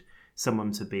wanted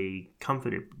someone to be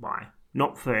comforted by,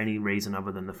 not for any reason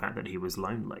other than the fact that he was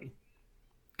lonely.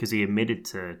 Because he admitted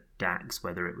to Dax,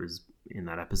 whether it was in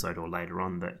that episode or later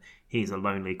on, that he's a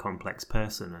lonely, complex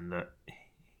person and that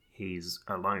he's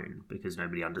alone because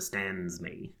nobody understands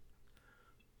me.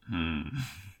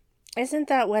 Isn't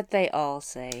that what they all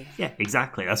say? Yeah,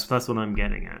 exactly. That's what I'm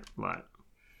getting at. Like,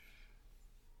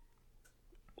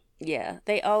 yeah,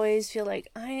 they always feel like,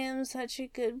 I am such a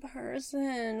good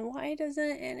person. Why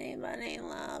doesn't anybody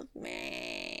love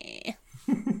me?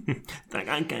 like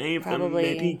I gave them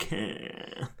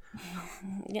Medicare.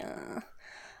 Yeah.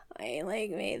 I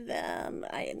made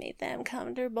them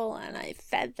comfortable and I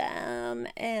fed them,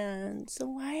 and so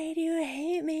why do you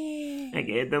hate me? I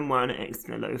gave them 1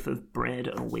 extra loaf of bread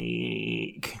a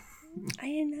week.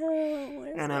 I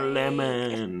know. And a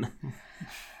lemon.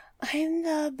 I'm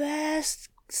the best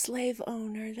slave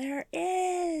owner there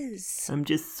is. I'm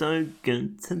just so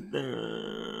good to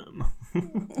them.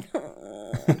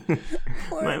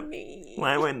 Poor me.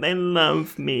 Why won't they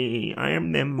love me? I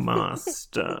am their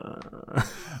master.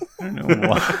 I don't know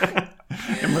why.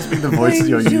 It must be the voices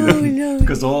you're using.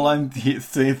 Because all I'm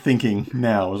thinking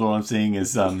now is all I'm seeing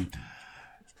is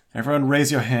everyone raise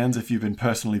your hands if you've been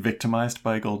personally victimized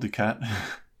by Gul Dukat.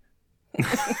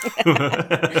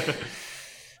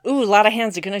 Ooh, a lot of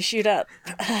hands are going to shoot up.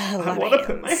 I want to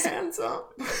put my hands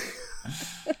up.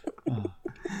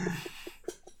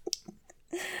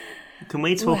 Can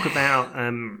we talk about,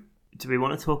 do we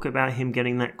want to talk about him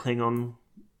getting that Klingon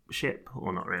ship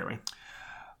or not really?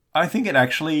 I think it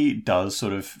actually does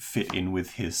sort of fit in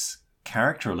with his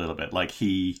character a little bit. Like,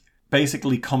 he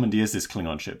basically commandeers this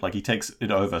Klingon ship. Like, he takes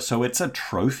it over. So it's a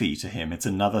trophy to him. It's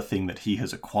another thing that he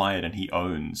has acquired and he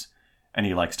owns. And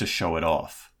he likes to show it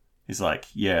off. He's like,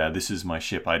 yeah, this is my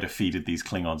ship. I defeated these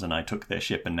Klingons and I took their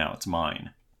ship and now it's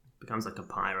mine. Becomes like a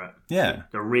pirate. Yeah.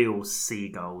 The real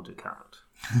Seagul Dukat.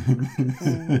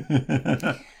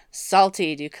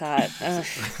 Salty Dukat.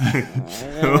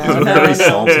 Very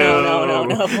salty.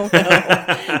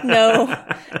 No.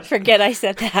 Forget I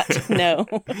said that. No.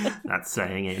 That's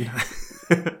staying in.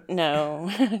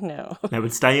 No. That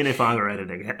would stay in if I were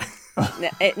editing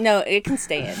it. No, it can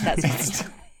stay in. That's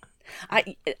fine.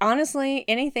 Honestly,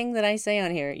 anything that I say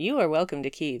on here, you are welcome to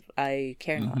keep. I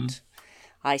care not.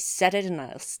 I said it and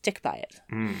I'll stick by it.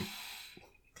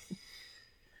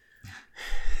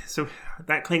 So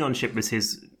that Klingon ship was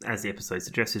his, as the episode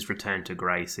suggests, his return to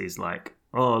grace. He's like,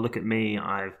 oh, look at me.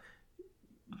 I've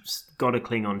got a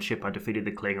Klingon ship. I defeated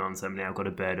the Klingons. I've now got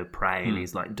a bird of prey. And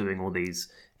he's like doing all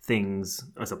these things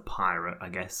as a pirate, I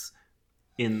guess,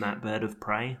 in that bird of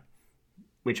prey,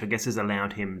 which I guess has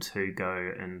allowed him to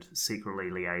go and secretly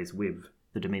liaise with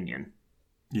the Dominion.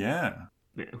 Yeah.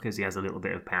 Because he has a little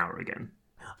bit of power again.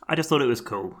 I just thought it was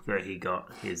cool that he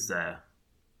got his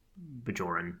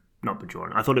Bajoran... Not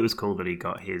Bajoran. I thought it was cool that he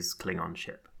got his Klingon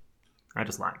ship. I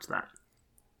just liked that.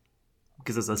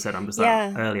 Because as I said,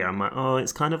 earlier, I'm like, oh,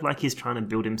 it's kind of like he's trying to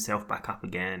build himself back up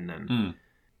again. And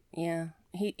yeah.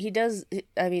 He does.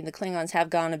 I mean, the Klingons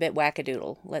have gone a bit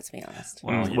wackadoodle, let's be honest.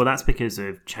 Well, that's because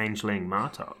of Changeling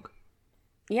Martok.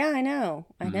 Yeah, I know.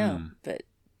 But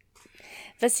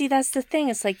see, that's the thing.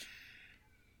 It's like,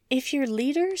 if your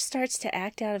leader starts to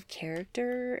act out of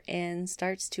character and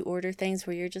starts to order things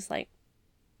where you're just like,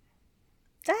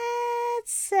 that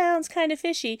sounds kind of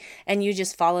fishy, and you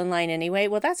just fall in line anyway,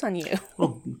 well, that's on you.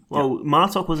 Well,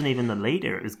 Martok wasn't even the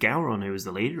leader. It was Gowron who was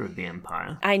the leader of the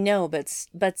Empire. I know, but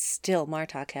still,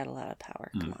 Martok had a lot of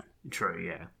power. Come on. True,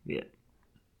 yeah.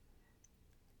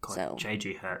 God, So.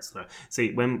 J.G. Hertzler.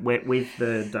 See, when we're with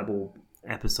the double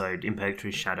episode,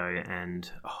 Impetuous Shadow, and...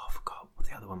 Oh, I forgot what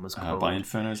the other one was called. By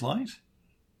Inferno's Light?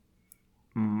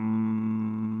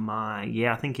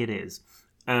 Yeah, I think it is.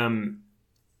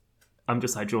 I'm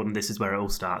just like, Jordan, this is where it all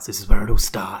starts.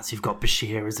 You've got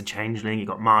Bashir as a changeling. You've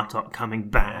got Martok coming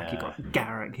back. Yeah. You've got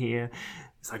Garrick here.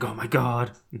 It's like, oh my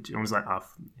God. And Jordan's like, I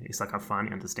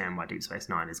finally understand why Deep Space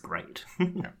Nine is great.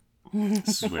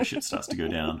 This is where shit starts to go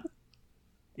down.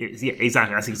 Yeah,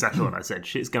 exactly. That's exactly what I said.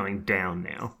 Shit's going down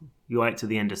now. You wait to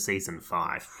the end of season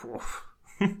 5.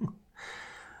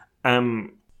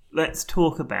 Let's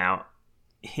talk about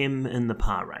him and the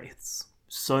Par-Wraiths.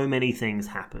 So many things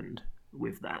happened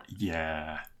with that.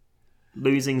 Yeah.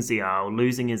 Losing Zial,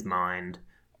 losing his mind,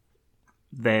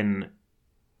 then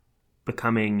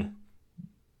becoming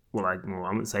I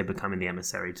wouldn't say becoming the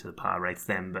emissary to the Power Wraiths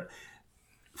then, but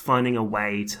finding a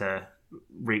way to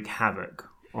wreak havoc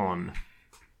on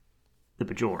the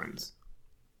Bajorans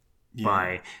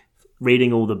by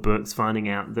reading all the books, finding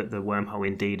out that the wormhole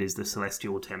indeed is the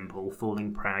Celestial Temple,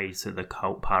 falling prey to the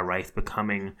cult Power Wraith,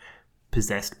 becoming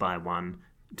possessed by one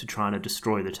to try to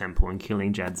destroy the temple and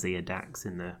killing Jadzia Dax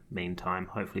in the meantime.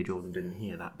 Hopefully Jordan didn't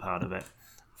hear that part of it.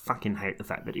 Fucking hate the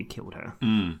fact that he killed her.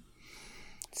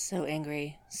 So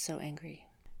angry. So angry.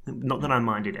 Not that I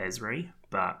minded Ezri,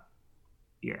 but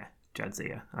yeah,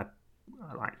 Jadzia. I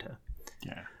liked her.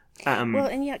 Yeah. Well,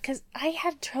 and yeah, because I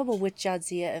had trouble with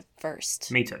Jadzia at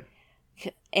first. Me too.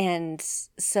 And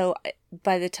so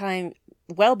by the time,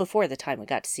 well before the time we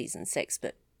got to season 6,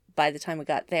 but by the time we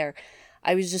got there,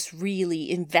 I was just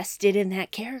really invested in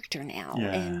that character now.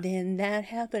 Yeah. And then that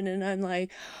happened, and I'm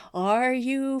like, are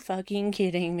you fucking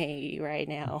kidding me right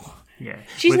now? Yeah.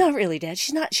 She's not really dead.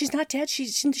 She's not dead.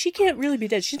 She can't really be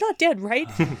dead. She's not dead, right?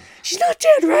 She's not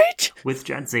dead, right? With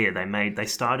Jadzia, they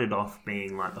started off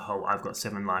being like the whole, I've got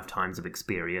 7 lifetimes of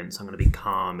experience, I'm going to be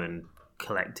calm and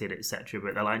collected, etc.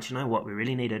 But they're like, you know what? We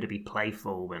really need her to be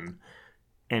playful and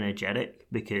energetic,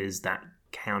 because that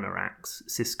counteracts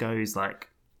Cisco's like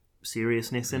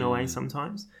seriousness in a way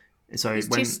sometimes. So He's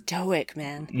too stoic,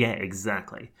 man. Yeah,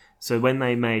 exactly. So when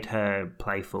they made her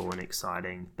playful and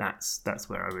exciting, that's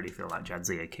where I really feel like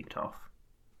Jadzia kicked off.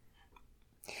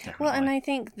 Definitely. Well, and I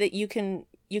think that you can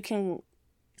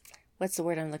what's the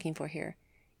word I'm looking for here?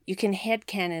 You can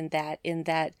headcanon that in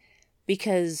that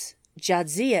because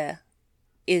Jadzia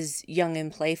is young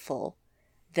and playful,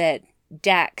 that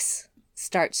Dax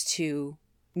starts to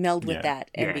meld with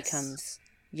that and becomes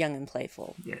young and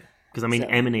playful. Yeah. Because,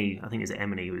 Emily, I think it's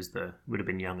Emily would have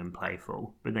been young and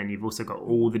playful. But then you've also got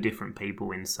all the different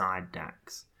people inside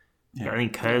Dax. Yeah. I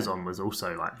think Curzon was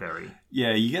also, like, very...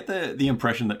 Yeah, you get the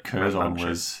impression that Curzon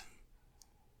was...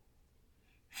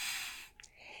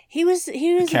 He was a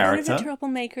bit of a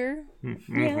troublemaker.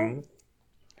 Mm-hmm. Yeah.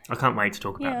 I can't wait to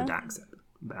talk about the Dax,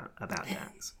 about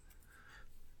Dax.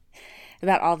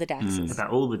 About all the Daxes. About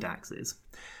all the Daxes.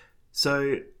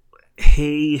 So,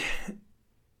 he...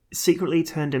 secretly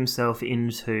turned himself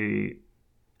into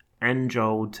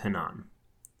Anjol Tanan,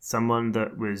 someone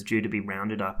that was due to be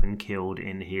rounded up and killed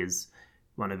in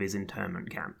one of his internment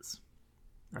camps,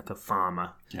 like a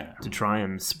farmer, to try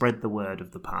and spread the word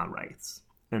of the Power Wraiths,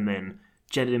 and then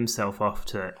jetted himself off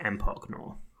to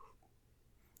Empoknor,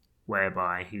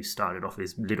 whereby he started off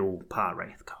his little Power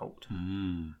Wraith cult.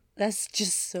 That's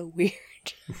just so weird.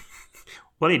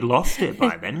 Well, he'd lost it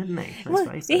by then, hadn't he? Well,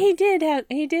 he did.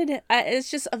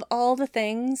 It's just, of all the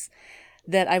things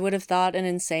that I would have thought an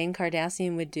insane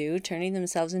Cardassian would do, turning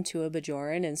themselves into a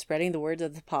Bajoran and spreading the words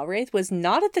of the Power Wraith was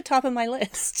not at the top of my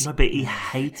list. No, but he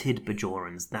hated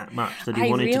Bajorans that much that he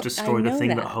wanted to destroy the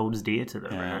thing that holds dear to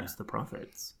them, and that's the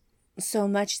prophets. So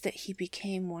much that he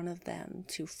became one of them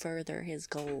to further his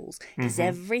goals. Because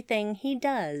everything he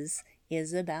does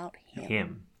is about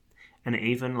him. And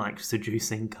even, like,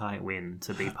 seducing Kai Wynn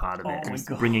to be part of it. And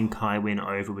bringing Kai Wynn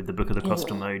over with the Book of the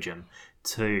Costomogen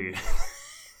to...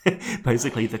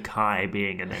 basically the Kai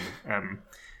being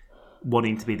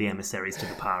wanting to be the emissaries to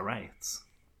the Power Wraiths.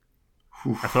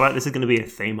 I feel like this is going to be a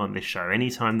theme on this show.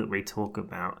 Anytime that we talk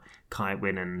about Kai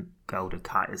Wynn and Gul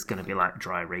Dukat, it's going to be like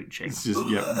dry reaching. It's just,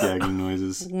 gagging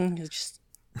noises.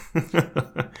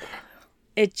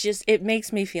 It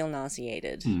makes me feel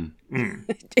nauseated.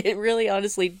 It really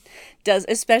honestly does,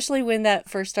 especially when that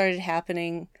first started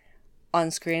happening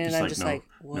on screen, and I'm just like,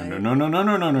 what? No.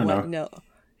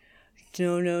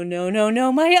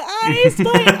 No, my eyes,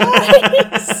 my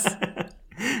eyes!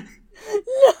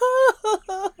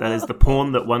 No! That is the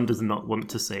porn that one does not want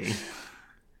to see.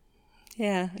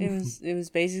 Yeah, it was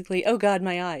basically, oh God,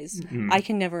 my eyes. I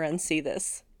can never unsee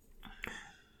this.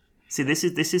 See, this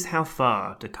is how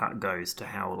far Dukat goes to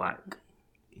how, like,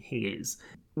 he is.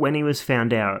 When he was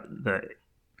found out that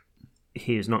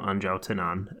he is not Anjal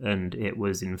Tanan, and he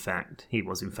was in fact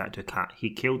Dukat, he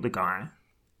killed the guy,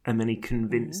 and then he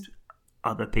convinced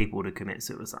other people to commit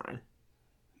suicide.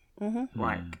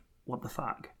 Like, what the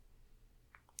fuck?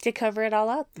 To cover it all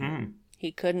up.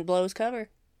 He couldn't blow his cover.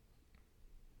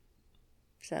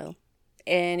 So,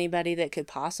 anybody that could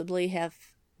possibly have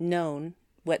known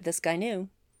what this guy knew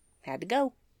had to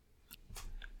go.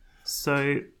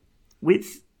 So,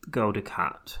 with Gul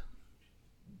Dukat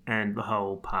and the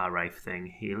whole Power Wraith thing,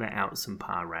 he let out some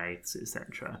Power Wraiths,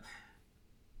 etc.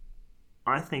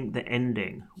 I think the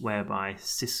ending whereby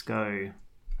Cisco,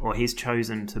 or he's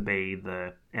chosen to be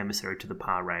the emissary to the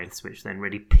Power Wraiths, which then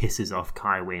really pisses off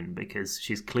Kai Wynn because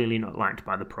she's clearly not liked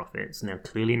by the prophets, now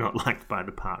clearly not liked by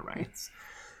the Power Wraiths.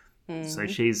 So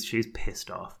she's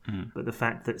pissed off. But the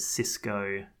fact that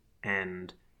Cisco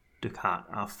and Dukat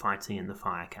are fighting in the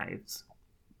fire caves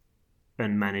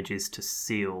and manages to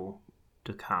seal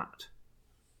Dukat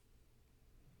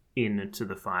into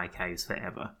the fire caves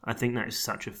forever. I think that is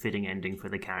such a fitting ending for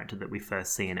the character that we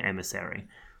first see in Emissary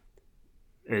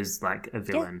as like a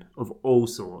villain of all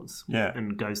sorts. Yeah.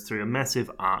 And goes through a massive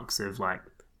arcs of like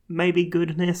maybe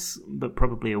goodness, but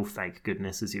probably all fake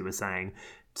goodness, as you were saying,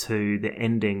 to the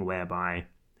ending whereby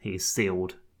he's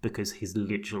sealed because he's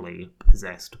literally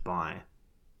possessed by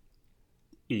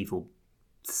evil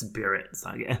spirits,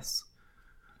 I guess.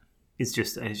 It's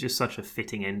just such a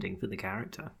fitting ending for the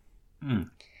character.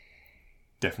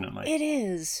 Definitely. It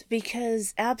is,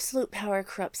 because absolute power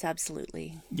corrupts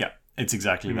absolutely. Yeah, it's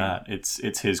exactly that.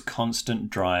 It's his constant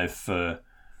drive for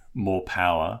more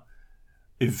power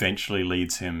eventually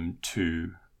leads him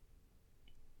to,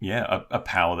 a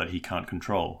power that he can't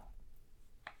control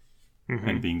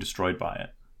and being destroyed by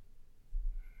it.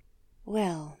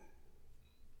 Well,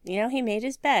 he made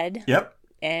his bed. Yep.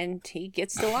 And he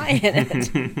gets to lie in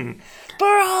it. For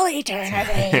all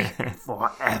eternity.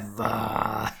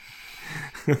 Forever.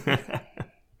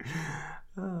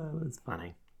 Oh, that's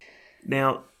funny.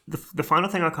 Now, the final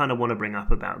thing I kind of want to bring up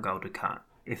about Gul Dukat,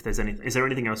 if there's anything, is there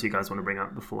anything else you guys want to bring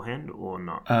up beforehand or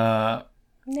not?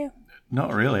 No.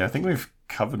 Not really. I think we've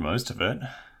covered most of it.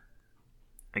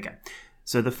 Okay.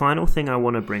 So the final thing I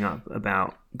want to bring up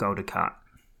about Gul Dukat,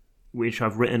 which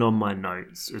I've written on my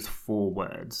notes, is 4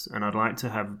 words, and I'd like to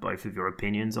have both of your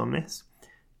opinions on this.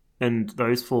 And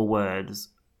those 4 words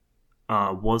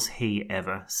are, was he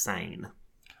ever sane?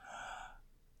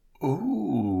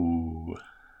 Ooh.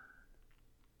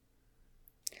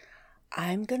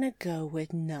 I'm going to go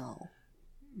with no.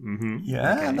 Mm-hmm.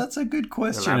 Yeah, Okay. That's a good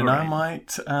question,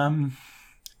 Elaborate. and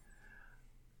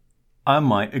I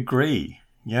might agree.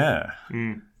 Yeah.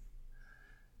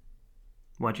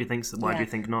 Why do you think so? Why do you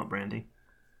think not, Brandi?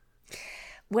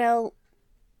 Well,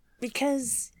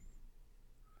 because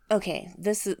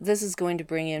this is going to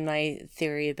bring in my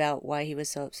theory about why he was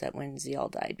so upset when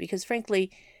Zial died. Because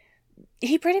frankly,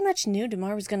 he pretty much knew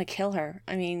Damar was going to kill her.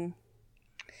 I mean,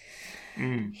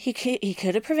 he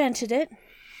could have prevented it.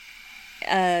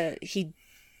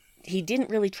 He didn't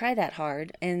really try that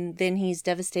hard, and then he's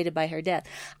devastated by her death.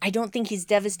 I don't think he's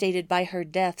devastated by her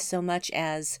death so much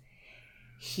as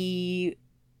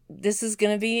this is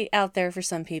going to be out there for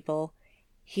some people.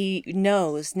 He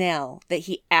knows now that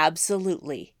he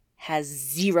absolutely has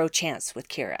 0 chance with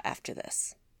Kira after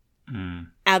this.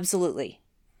 Absolutely.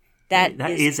 That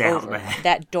is out over. there.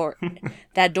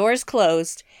 That door is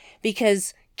closed,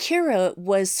 because Kira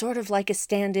was sort of like a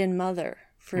stand-in mother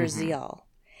for Zial.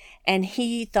 And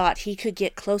he thought he could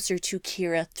get closer to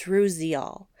Kira through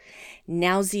Zial.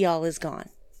 Now Zial is gone.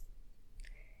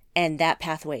 And that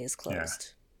pathway is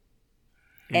closed.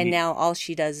 Yeah. And now all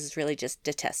she does is really just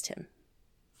detest him.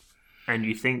 And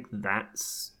you think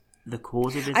that's the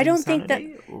cause of his I don't insanity?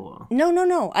 think that... Or?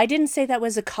 No. I didn't say that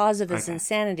was a cause of his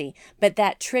insanity. But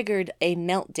that triggered a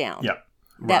meltdown. Yeah.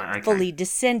 That fully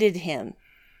descended him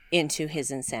into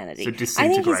his insanity. So I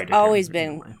think he's always him,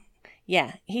 been...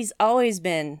 Yeah, he's always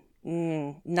been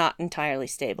not entirely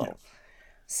stable. Yeah.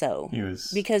 So,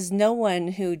 because no one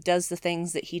who does the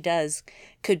things that he does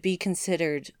could be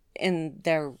considered in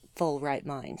their full right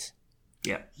mind.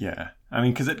 Yeah. Yeah. I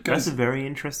mean, because it goes... That's a very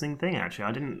interesting thing, actually.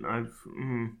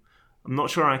 I'm not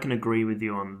sure I can agree with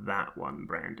you on that one,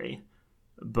 Brandi.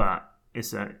 But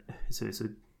it's a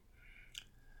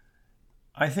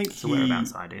I think it's a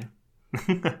whereabouts idea.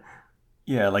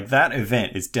 Yeah, like that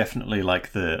event is definitely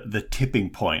like the tipping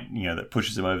point, that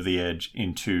pushes him over the edge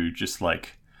into just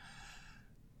like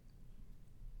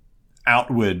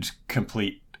outward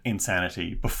complete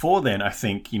insanity. Before then, I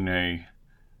think,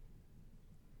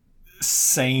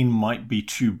 sane might be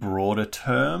too broad a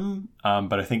term,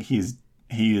 but I think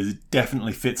he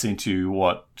definitely fits into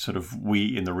what sort of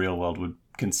we in the real world would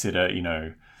consider,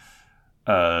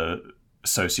 a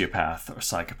sociopath or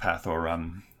psychopath or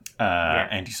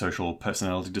antisocial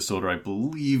personality disorder, I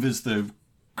believe is the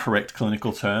correct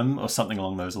clinical term, or something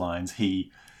along those lines.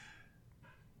 He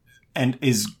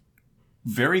is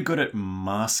very good at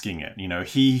masking it.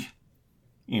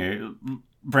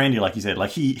 Brandi, like you said,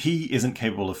 like he isn't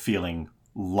capable of feeling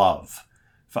love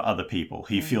for other people.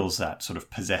 He feels that sort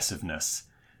of possessiveness,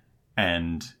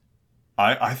 and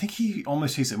I think he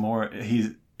almost sees it more.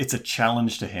 It's a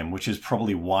challenge to him, which is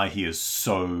probably why he is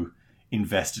so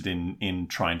invested in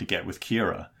trying to get with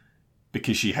Kira,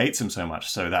 because she hates him so much.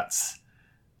 So that's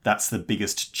the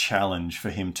biggest challenge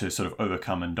for him to sort of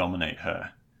overcome and dominate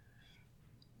her.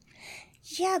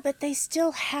 Yeah, but they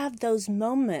still have those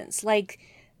moments. Like,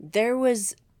 there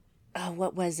was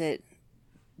what was it?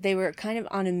 They were kind of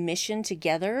on a mission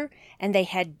together, and they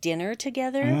had dinner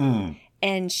together,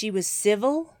 and she was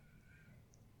civil.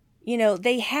 You know,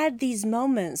 they had these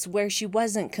moments where she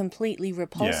wasn't completely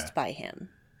repulsed by him.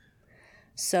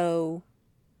 So,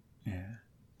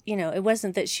 you know, it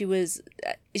wasn't that she was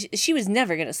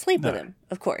never going to sleep with him,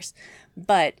 of course.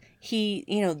 But he,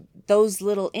 you know, those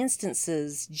little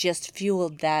instances just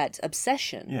fueled that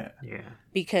obsession. Yeah.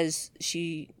 Because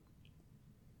he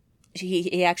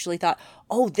actually thought,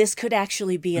 oh, this could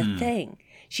actually be a thing.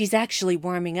 She's actually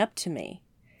warming up to me.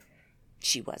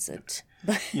 She wasn't.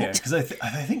 But yeah, because I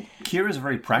think Kira's a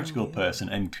very practical person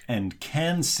and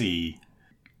can see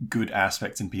good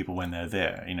aspects in people when they're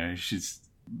there. You know, she's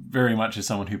very much as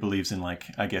someone who believes in, like,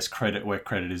 I guess, credit where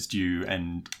credit is due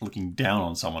and looking down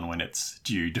on someone when it's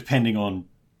due, depending on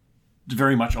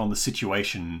very much on the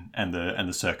situation and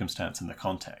the circumstance and the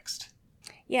context.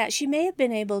 Yeah, she may have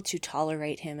been able to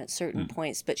tolerate him at certain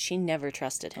points, but she never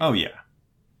trusted him. Oh, yeah.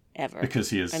 Ever. Because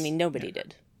he is... I mean, nobody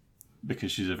did.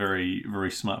 Because she's a very,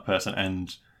 very smart person.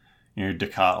 And, you know,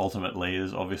 Dukat ultimately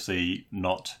is obviously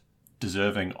not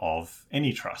deserving of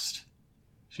any trust.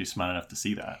 She's smart enough to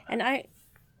see that. And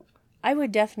I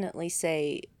would definitely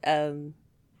say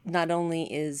not only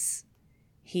is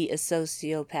he a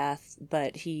sociopath,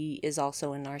 but he is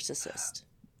also a narcissist.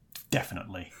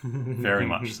 Definitely. Very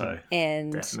much so.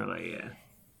 And Definitely, yeah.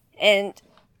 And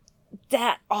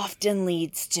that often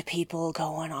leads to people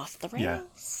going off the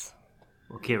rails.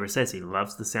 Well, Kira says he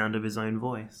loves the sound of his own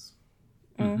voice.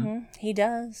 He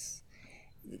does.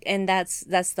 And that's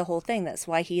the whole thing. That's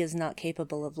why he is not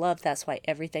capable of love. That's why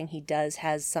everything he does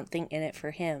has something in it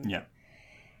for him. Yeah.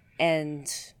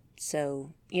 And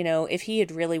so, you know, if he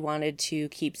had really wanted to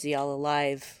keep Zial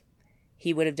alive,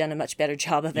 he would have done a much better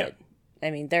job of it. I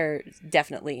mean, there are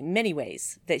definitely many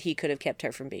ways that he could have kept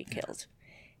her from being killed.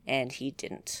 And he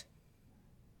didn't.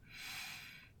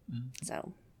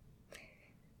 So,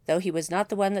 though he was not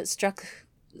the one that struck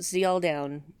Zial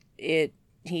down,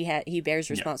 he bears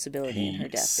responsibility in her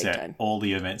death set big time. All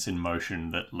the events in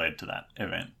motion that led to that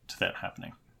event, to that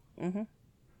happening.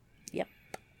 Yep.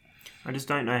 I just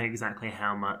don't know exactly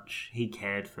how much he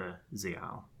cared for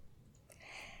Zial.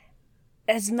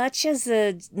 As much as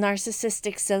a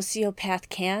narcissistic sociopath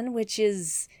can, which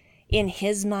is in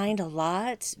his mind a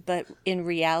lot, but in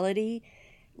reality,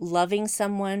 loving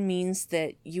someone means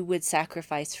that you would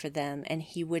sacrifice for them, and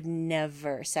he would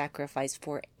never sacrifice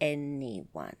for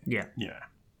anyone. Yeah.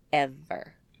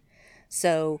 Ever.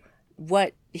 So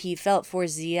what he felt for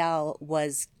Zial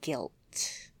was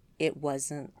guilt. It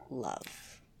wasn't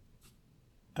love.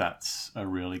 That's a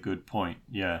really good point.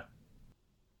 Yeah.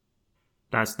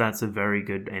 That's a very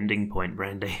good ending point,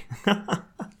 Brandi.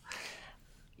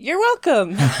 You're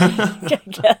welcome. I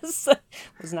guess.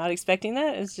 Was not expecting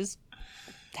that. It's just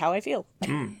how I feel.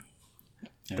 Yeah.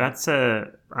 That's I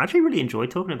actually really enjoyed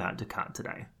talking about Dukat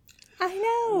today. I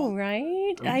know,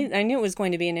 right? I knew it was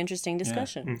going to be an interesting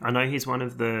discussion. I know he's one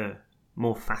of the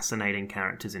more fascinating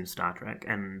characters in Star Trek,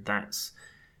 and that's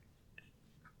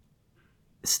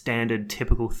standard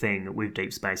typical thing with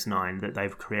Deep Space Nine that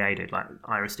they've created, like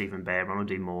Ira Stephen Bear, Ronald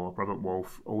D. Moore, Robert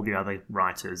Wolfe, all the other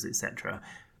writers, etc.,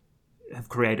 have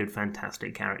created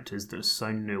fantastic characters that are so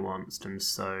nuanced and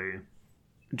so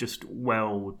just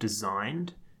well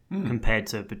designed compared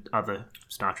to other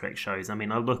Star Trek shows. I mean,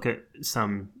 I look at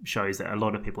some shows that a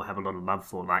lot of people have a lot of love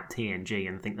for, like TNG,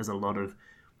 and think there's a lot of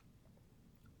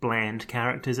bland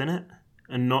characters in it.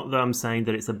 And not that I'm saying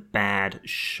that it's a bad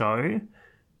show,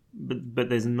 but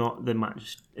there's not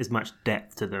as much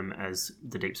depth to them as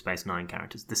the Deep Space Nine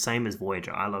characters. The same as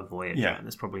Voyager. I love Voyager, and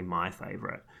it's probably my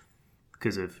favourite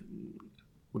because of,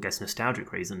 I guess,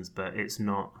 nostalgic reasons, but it's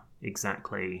not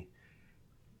exactly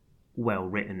well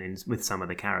written with some of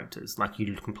the characters. Like,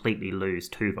 you completely lose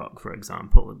Tuvok, for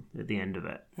example, at the end of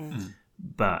it.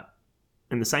 But,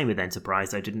 and the same with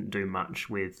Enterprise, they didn't do much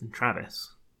with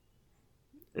Travis.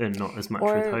 And not as much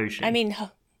with Hoshi. I mean,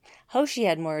 Hoshi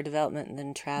had more development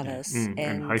than Travis.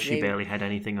 And Hoshi barely had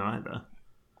anything either.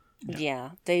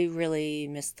 Yeah, they really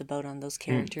missed the boat on those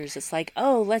characters. It's like,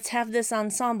 oh, let's have this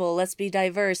ensemble. Let's be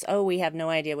diverse. Oh, we have no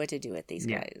idea what to do with these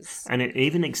guys. And it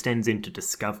even extends into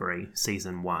Discovery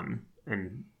Season 1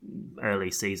 and early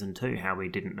Season 2, how we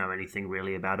didn't know anything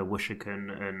really about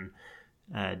Awushikan and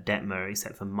Detmer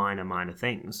except for minor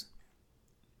things.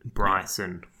 Bryce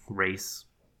and Reese.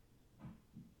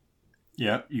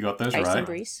 Yeah, you got those Bryce right. And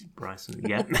Reese. Bryson,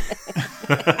 yeah.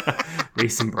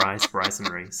 Reese and Bryce and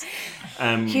Reese.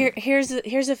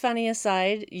 Here's a funny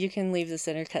aside. You can leave this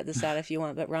in or cut this out if you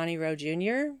want, but Ronnie Rowe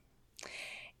Jr.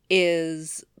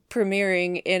 is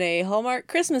premiering in a Hallmark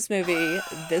Christmas movie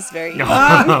this very evening.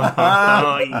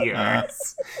 Oh,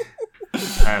 yes.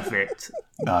 Perfect.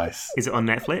 Nice. Is it on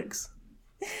Netflix?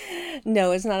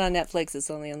 No, it's not on Netflix.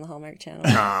 It's only on the Hallmark Channel.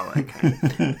 Oh,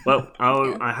 okay. Well,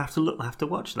 I have to look. I have to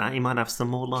watch that. You might have some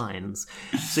more lines.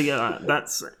 So yeah,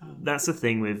 that's the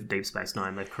thing with Deep Space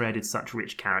Nine. They've created such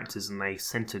rich characters, and they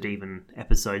centered even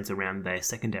episodes around their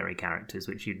secondary characters,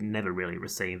 which you'd never really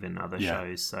receive in other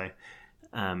shows. So,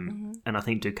 and I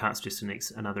think Dukat's just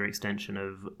another extension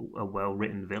of a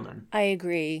well-written villain. I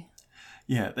agree.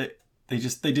 Yeah,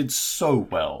 they did so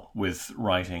well with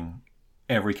writing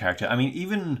every character. I mean,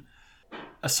 even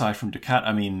aside from Dukat,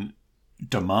 I mean,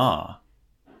 Damar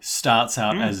starts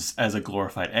out as a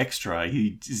glorified extra.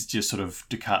 He is just sort of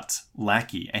Dukat's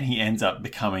lackey, and he ends up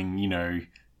becoming,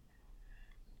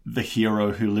 the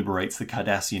hero who liberates the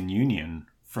Cardassian Union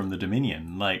from the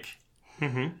Dominion. Like,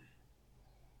 well,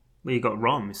 you got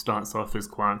Rom, who starts off as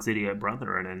Quark's idiot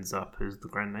brother and ends up as the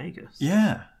Grand Nagus.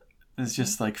 Yeah, there's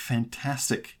just like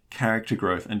fantastic character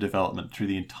growth and development through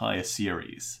the entire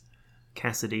series.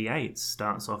 Cassidy Yates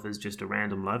starts off as just a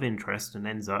random love interest and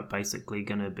ends up basically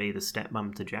going to be the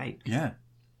stepmom to Jake. Yeah.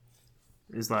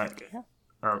 It's like,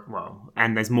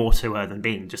 and there's more to her than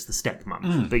being just the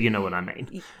stepmom, but you know what I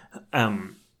mean.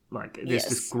 There's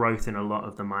this growth in a lot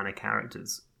of the minor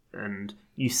characters, and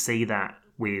you see that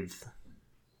with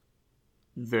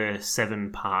the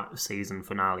 7-part season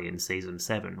finale in season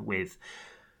 7 with,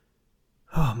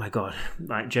 oh my god,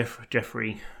 like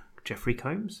Jeffrey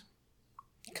Combs?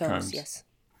 Combs, yes.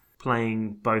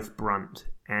 Playing both Brunt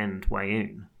and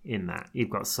Wayoon in that. You've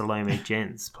got Salome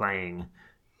Jens playing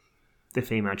the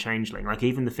female changeling. Like,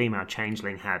 even the female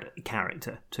changeling had a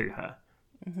character to her.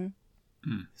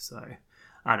 So,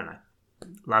 I don't know.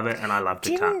 Love it, and I love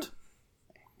Dukat.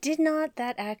 Did not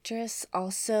that actress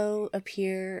also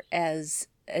appear as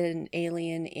an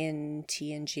alien in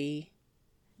TNG?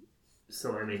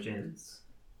 Salome Jens?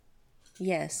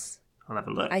 Yes. I'll have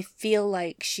a look. I feel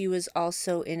like she was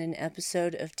also in an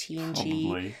episode of TNG.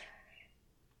 Probably.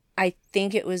 I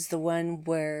think it was the one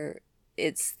where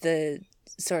it's the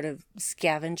sort of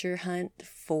scavenger hunt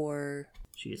for...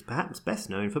 She is perhaps best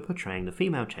known for portraying the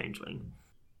female changeling.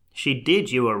 She did,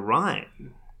 you were right.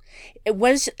 It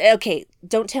was... Okay,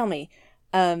 don't tell me.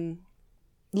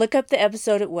 Look up the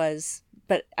episode it was,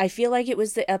 but I feel like it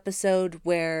was the episode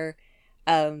where...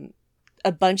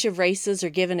 a bunch of races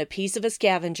are given a piece of a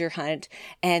scavenger hunt,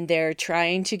 and they're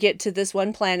trying to get to this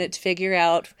one planet to figure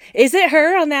out, is it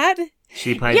her on that?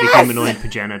 She played the humanoid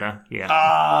progenitor, yeah.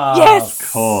 Ah, yes!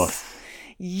 Of course.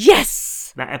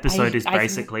 Yes! That episode is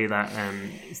basically that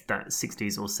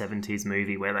 60s or 70s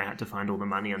movie where they had to find all the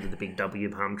money under the big W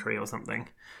palm tree or something.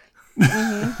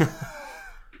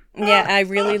 Yeah, I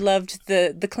really loved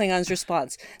the Klingon's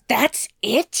response. That's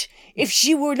it? If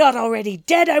she were not already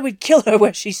dead, I would kill her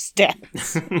where she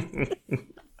stands.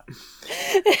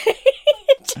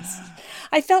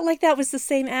 I felt like that was the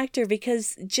same actor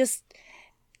because just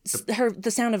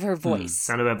the sound of her voice.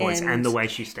 Sound of her voice and the way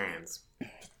she stands.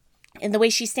 And the way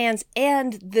she stands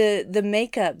and the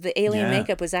makeup, the alien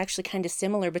makeup was actually kind of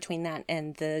similar between that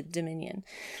and the Dominion.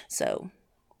 So,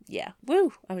 yeah.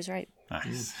 Woo, I was right.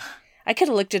 Nice. I could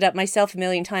have looked it up myself a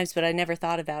million times, but I never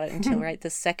thought about it until right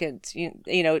this second,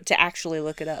 to actually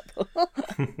look it up.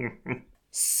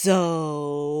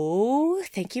 So,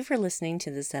 thank you for listening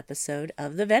to this episode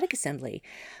of the Vedic Assembly.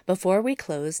 Before we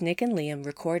close, Nick and Liam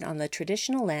record on the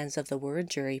traditional lands of the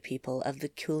Wurundjeri people of the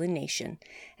Kulin Nation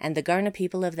and the Garna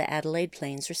people of the Adelaide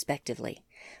Plains, respectively.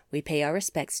 We pay our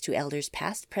respects to elders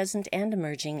past, present, and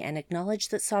emerging, and acknowledge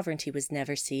that sovereignty was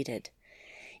never ceded.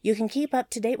 You can keep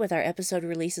up to date with our episode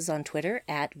releases on Twitter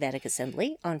at Vedic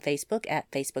Assembly, on Facebook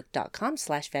at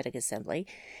facebook.com/Vedic Assembly,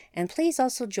 and please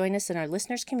also join us in our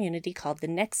listeners community called The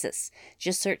Nexus.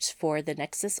 Just search for The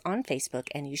Nexus on Facebook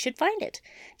and you should find it.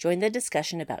 Join the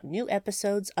discussion about new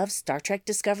episodes of Star Trek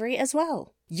Discovery as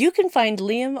well. You can find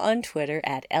Liam on Twitter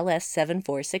at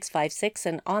LS74656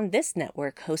 and on this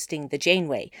network hosting The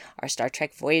Janeway, our Star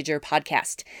Trek Voyager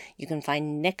podcast. You can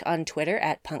find Nick on Twitter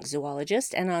at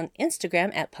punkzoologist and on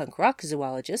Instagram at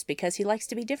punkrockzoologist because he likes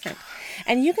to be different.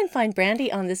 And you can find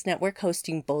Brandi on this network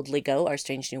hosting Boldly Go, our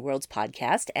Strange New Worlds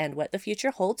podcast, and What the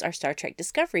Future Holds, our Star Trek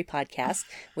Discovery podcast,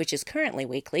 which is currently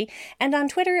weekly, and on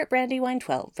Twitter at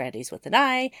Brandywine12. Brandy's with an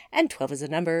I, and 12 is a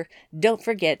number. Don't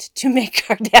forget to make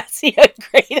Cardassia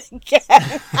great again.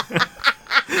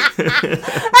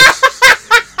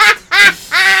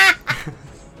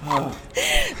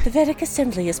 The Vedic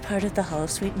Assembly is part of the Hall of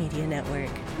Sweet Media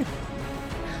Network.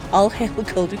 All hail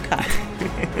Gul Dukat.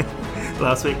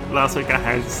 Last week I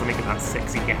had something about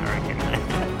sexy Garrick in there.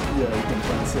 Yeah, you can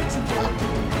find sexy Garrick.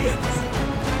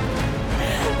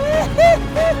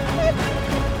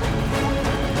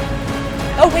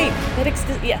 Oh wait,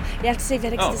 yeah, you have to say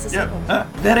Vedix disassemble. Yeah.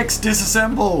 Vedix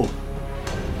disassemble!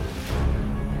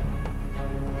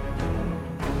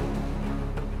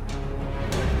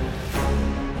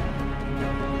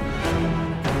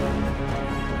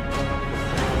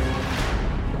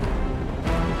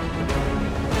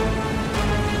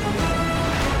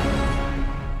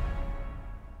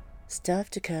 Stuff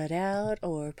to cut out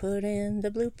or put in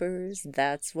the bloopers.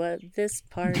 That's what this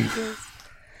part is.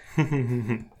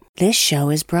 This show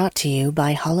is brought to you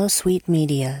by Holosuite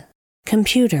Media.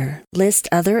 Computer, list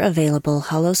other available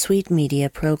Holosuite Media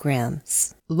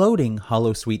programs. Loading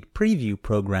Holosuite preview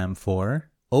program for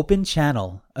Open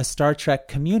Channel, a Star Trek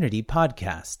community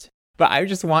podcast. But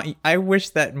I wish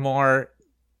that more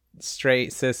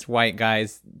straight cis white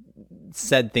guys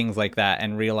said things like that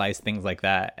and realized things like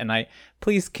that. And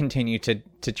please continue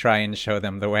to try and show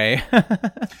them the way.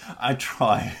 I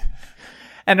try.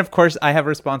 And of course, I have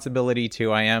responsibility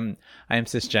too. I am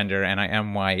cisgender and I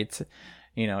am white,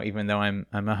 even though I'm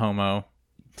a homo.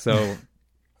 So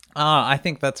I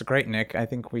think that's great, Nick. I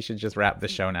think we should just wrap the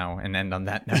show now and end on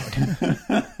that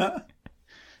note.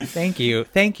 Thank you.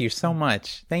 Thank you so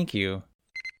much. Thank you.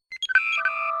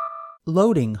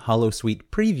 Loading Holosuite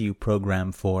preview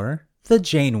program for The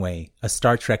Janeway, a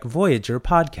Star Trek Voyager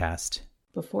podcast.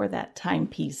 Before that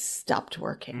timepiece stopped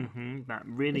working. Mm-hmm. That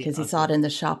really because he saw it in the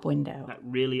shop window. That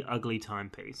really ugly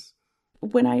timepiece.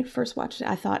 When I first watched it,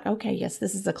 I thought, okay, yes,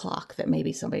 this is a clock that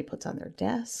maybe somebody puts on their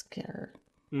desk or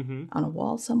on a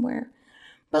wall somewhere.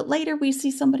 But later we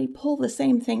see somebody pull the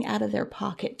same thing out of their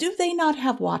pocket. Do they not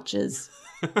have watches?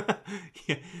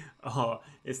 Yeah. Oh,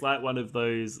 it's like one of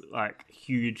those like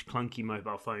huge clunky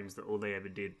mobile phones that all they ever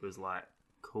did was like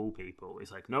cool people.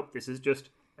 It's like, nope, this is just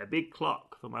a big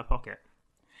clock for my pocket.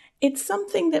 It's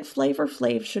something that Flavor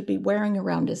Flav should be wearing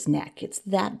around his neck. It's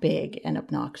that big and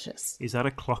obnoxious. Is that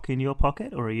a clock in your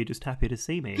pocket, or are you just happy to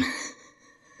see me?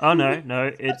 Oh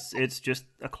no, it's just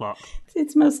a clock.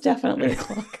 It's most definitely a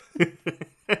clock.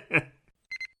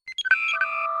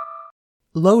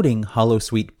 Loading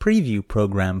Holosuite preview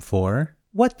program for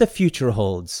What the Future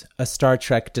Holds, a Star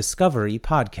Trek Discovery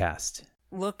podcast.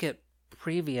 Look at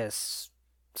previous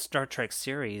Star Trek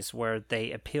series where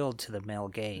they appealed to the male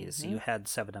gaze. Mm-hmm. You had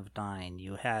 7 of 9.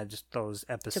 You had those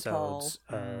episodes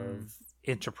of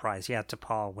Enterprise. Yeah,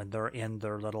 T'Pol, when they're in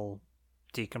their little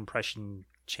decompression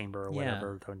chamber or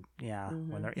whatever. When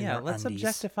they're in their let's undies.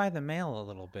 Objectify the male a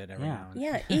little bit around.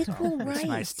 Yeah, equal rights. It's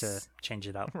nice to change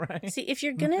it up. Right. See, if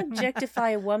you're going to objectify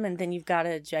a woman, then you've got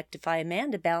to objectify a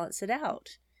man to balance it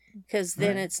out. Because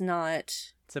then it's not...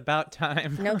 It's about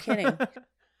time. No kidding.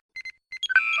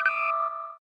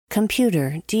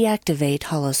 Computer, deactivate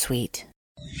Holosuite.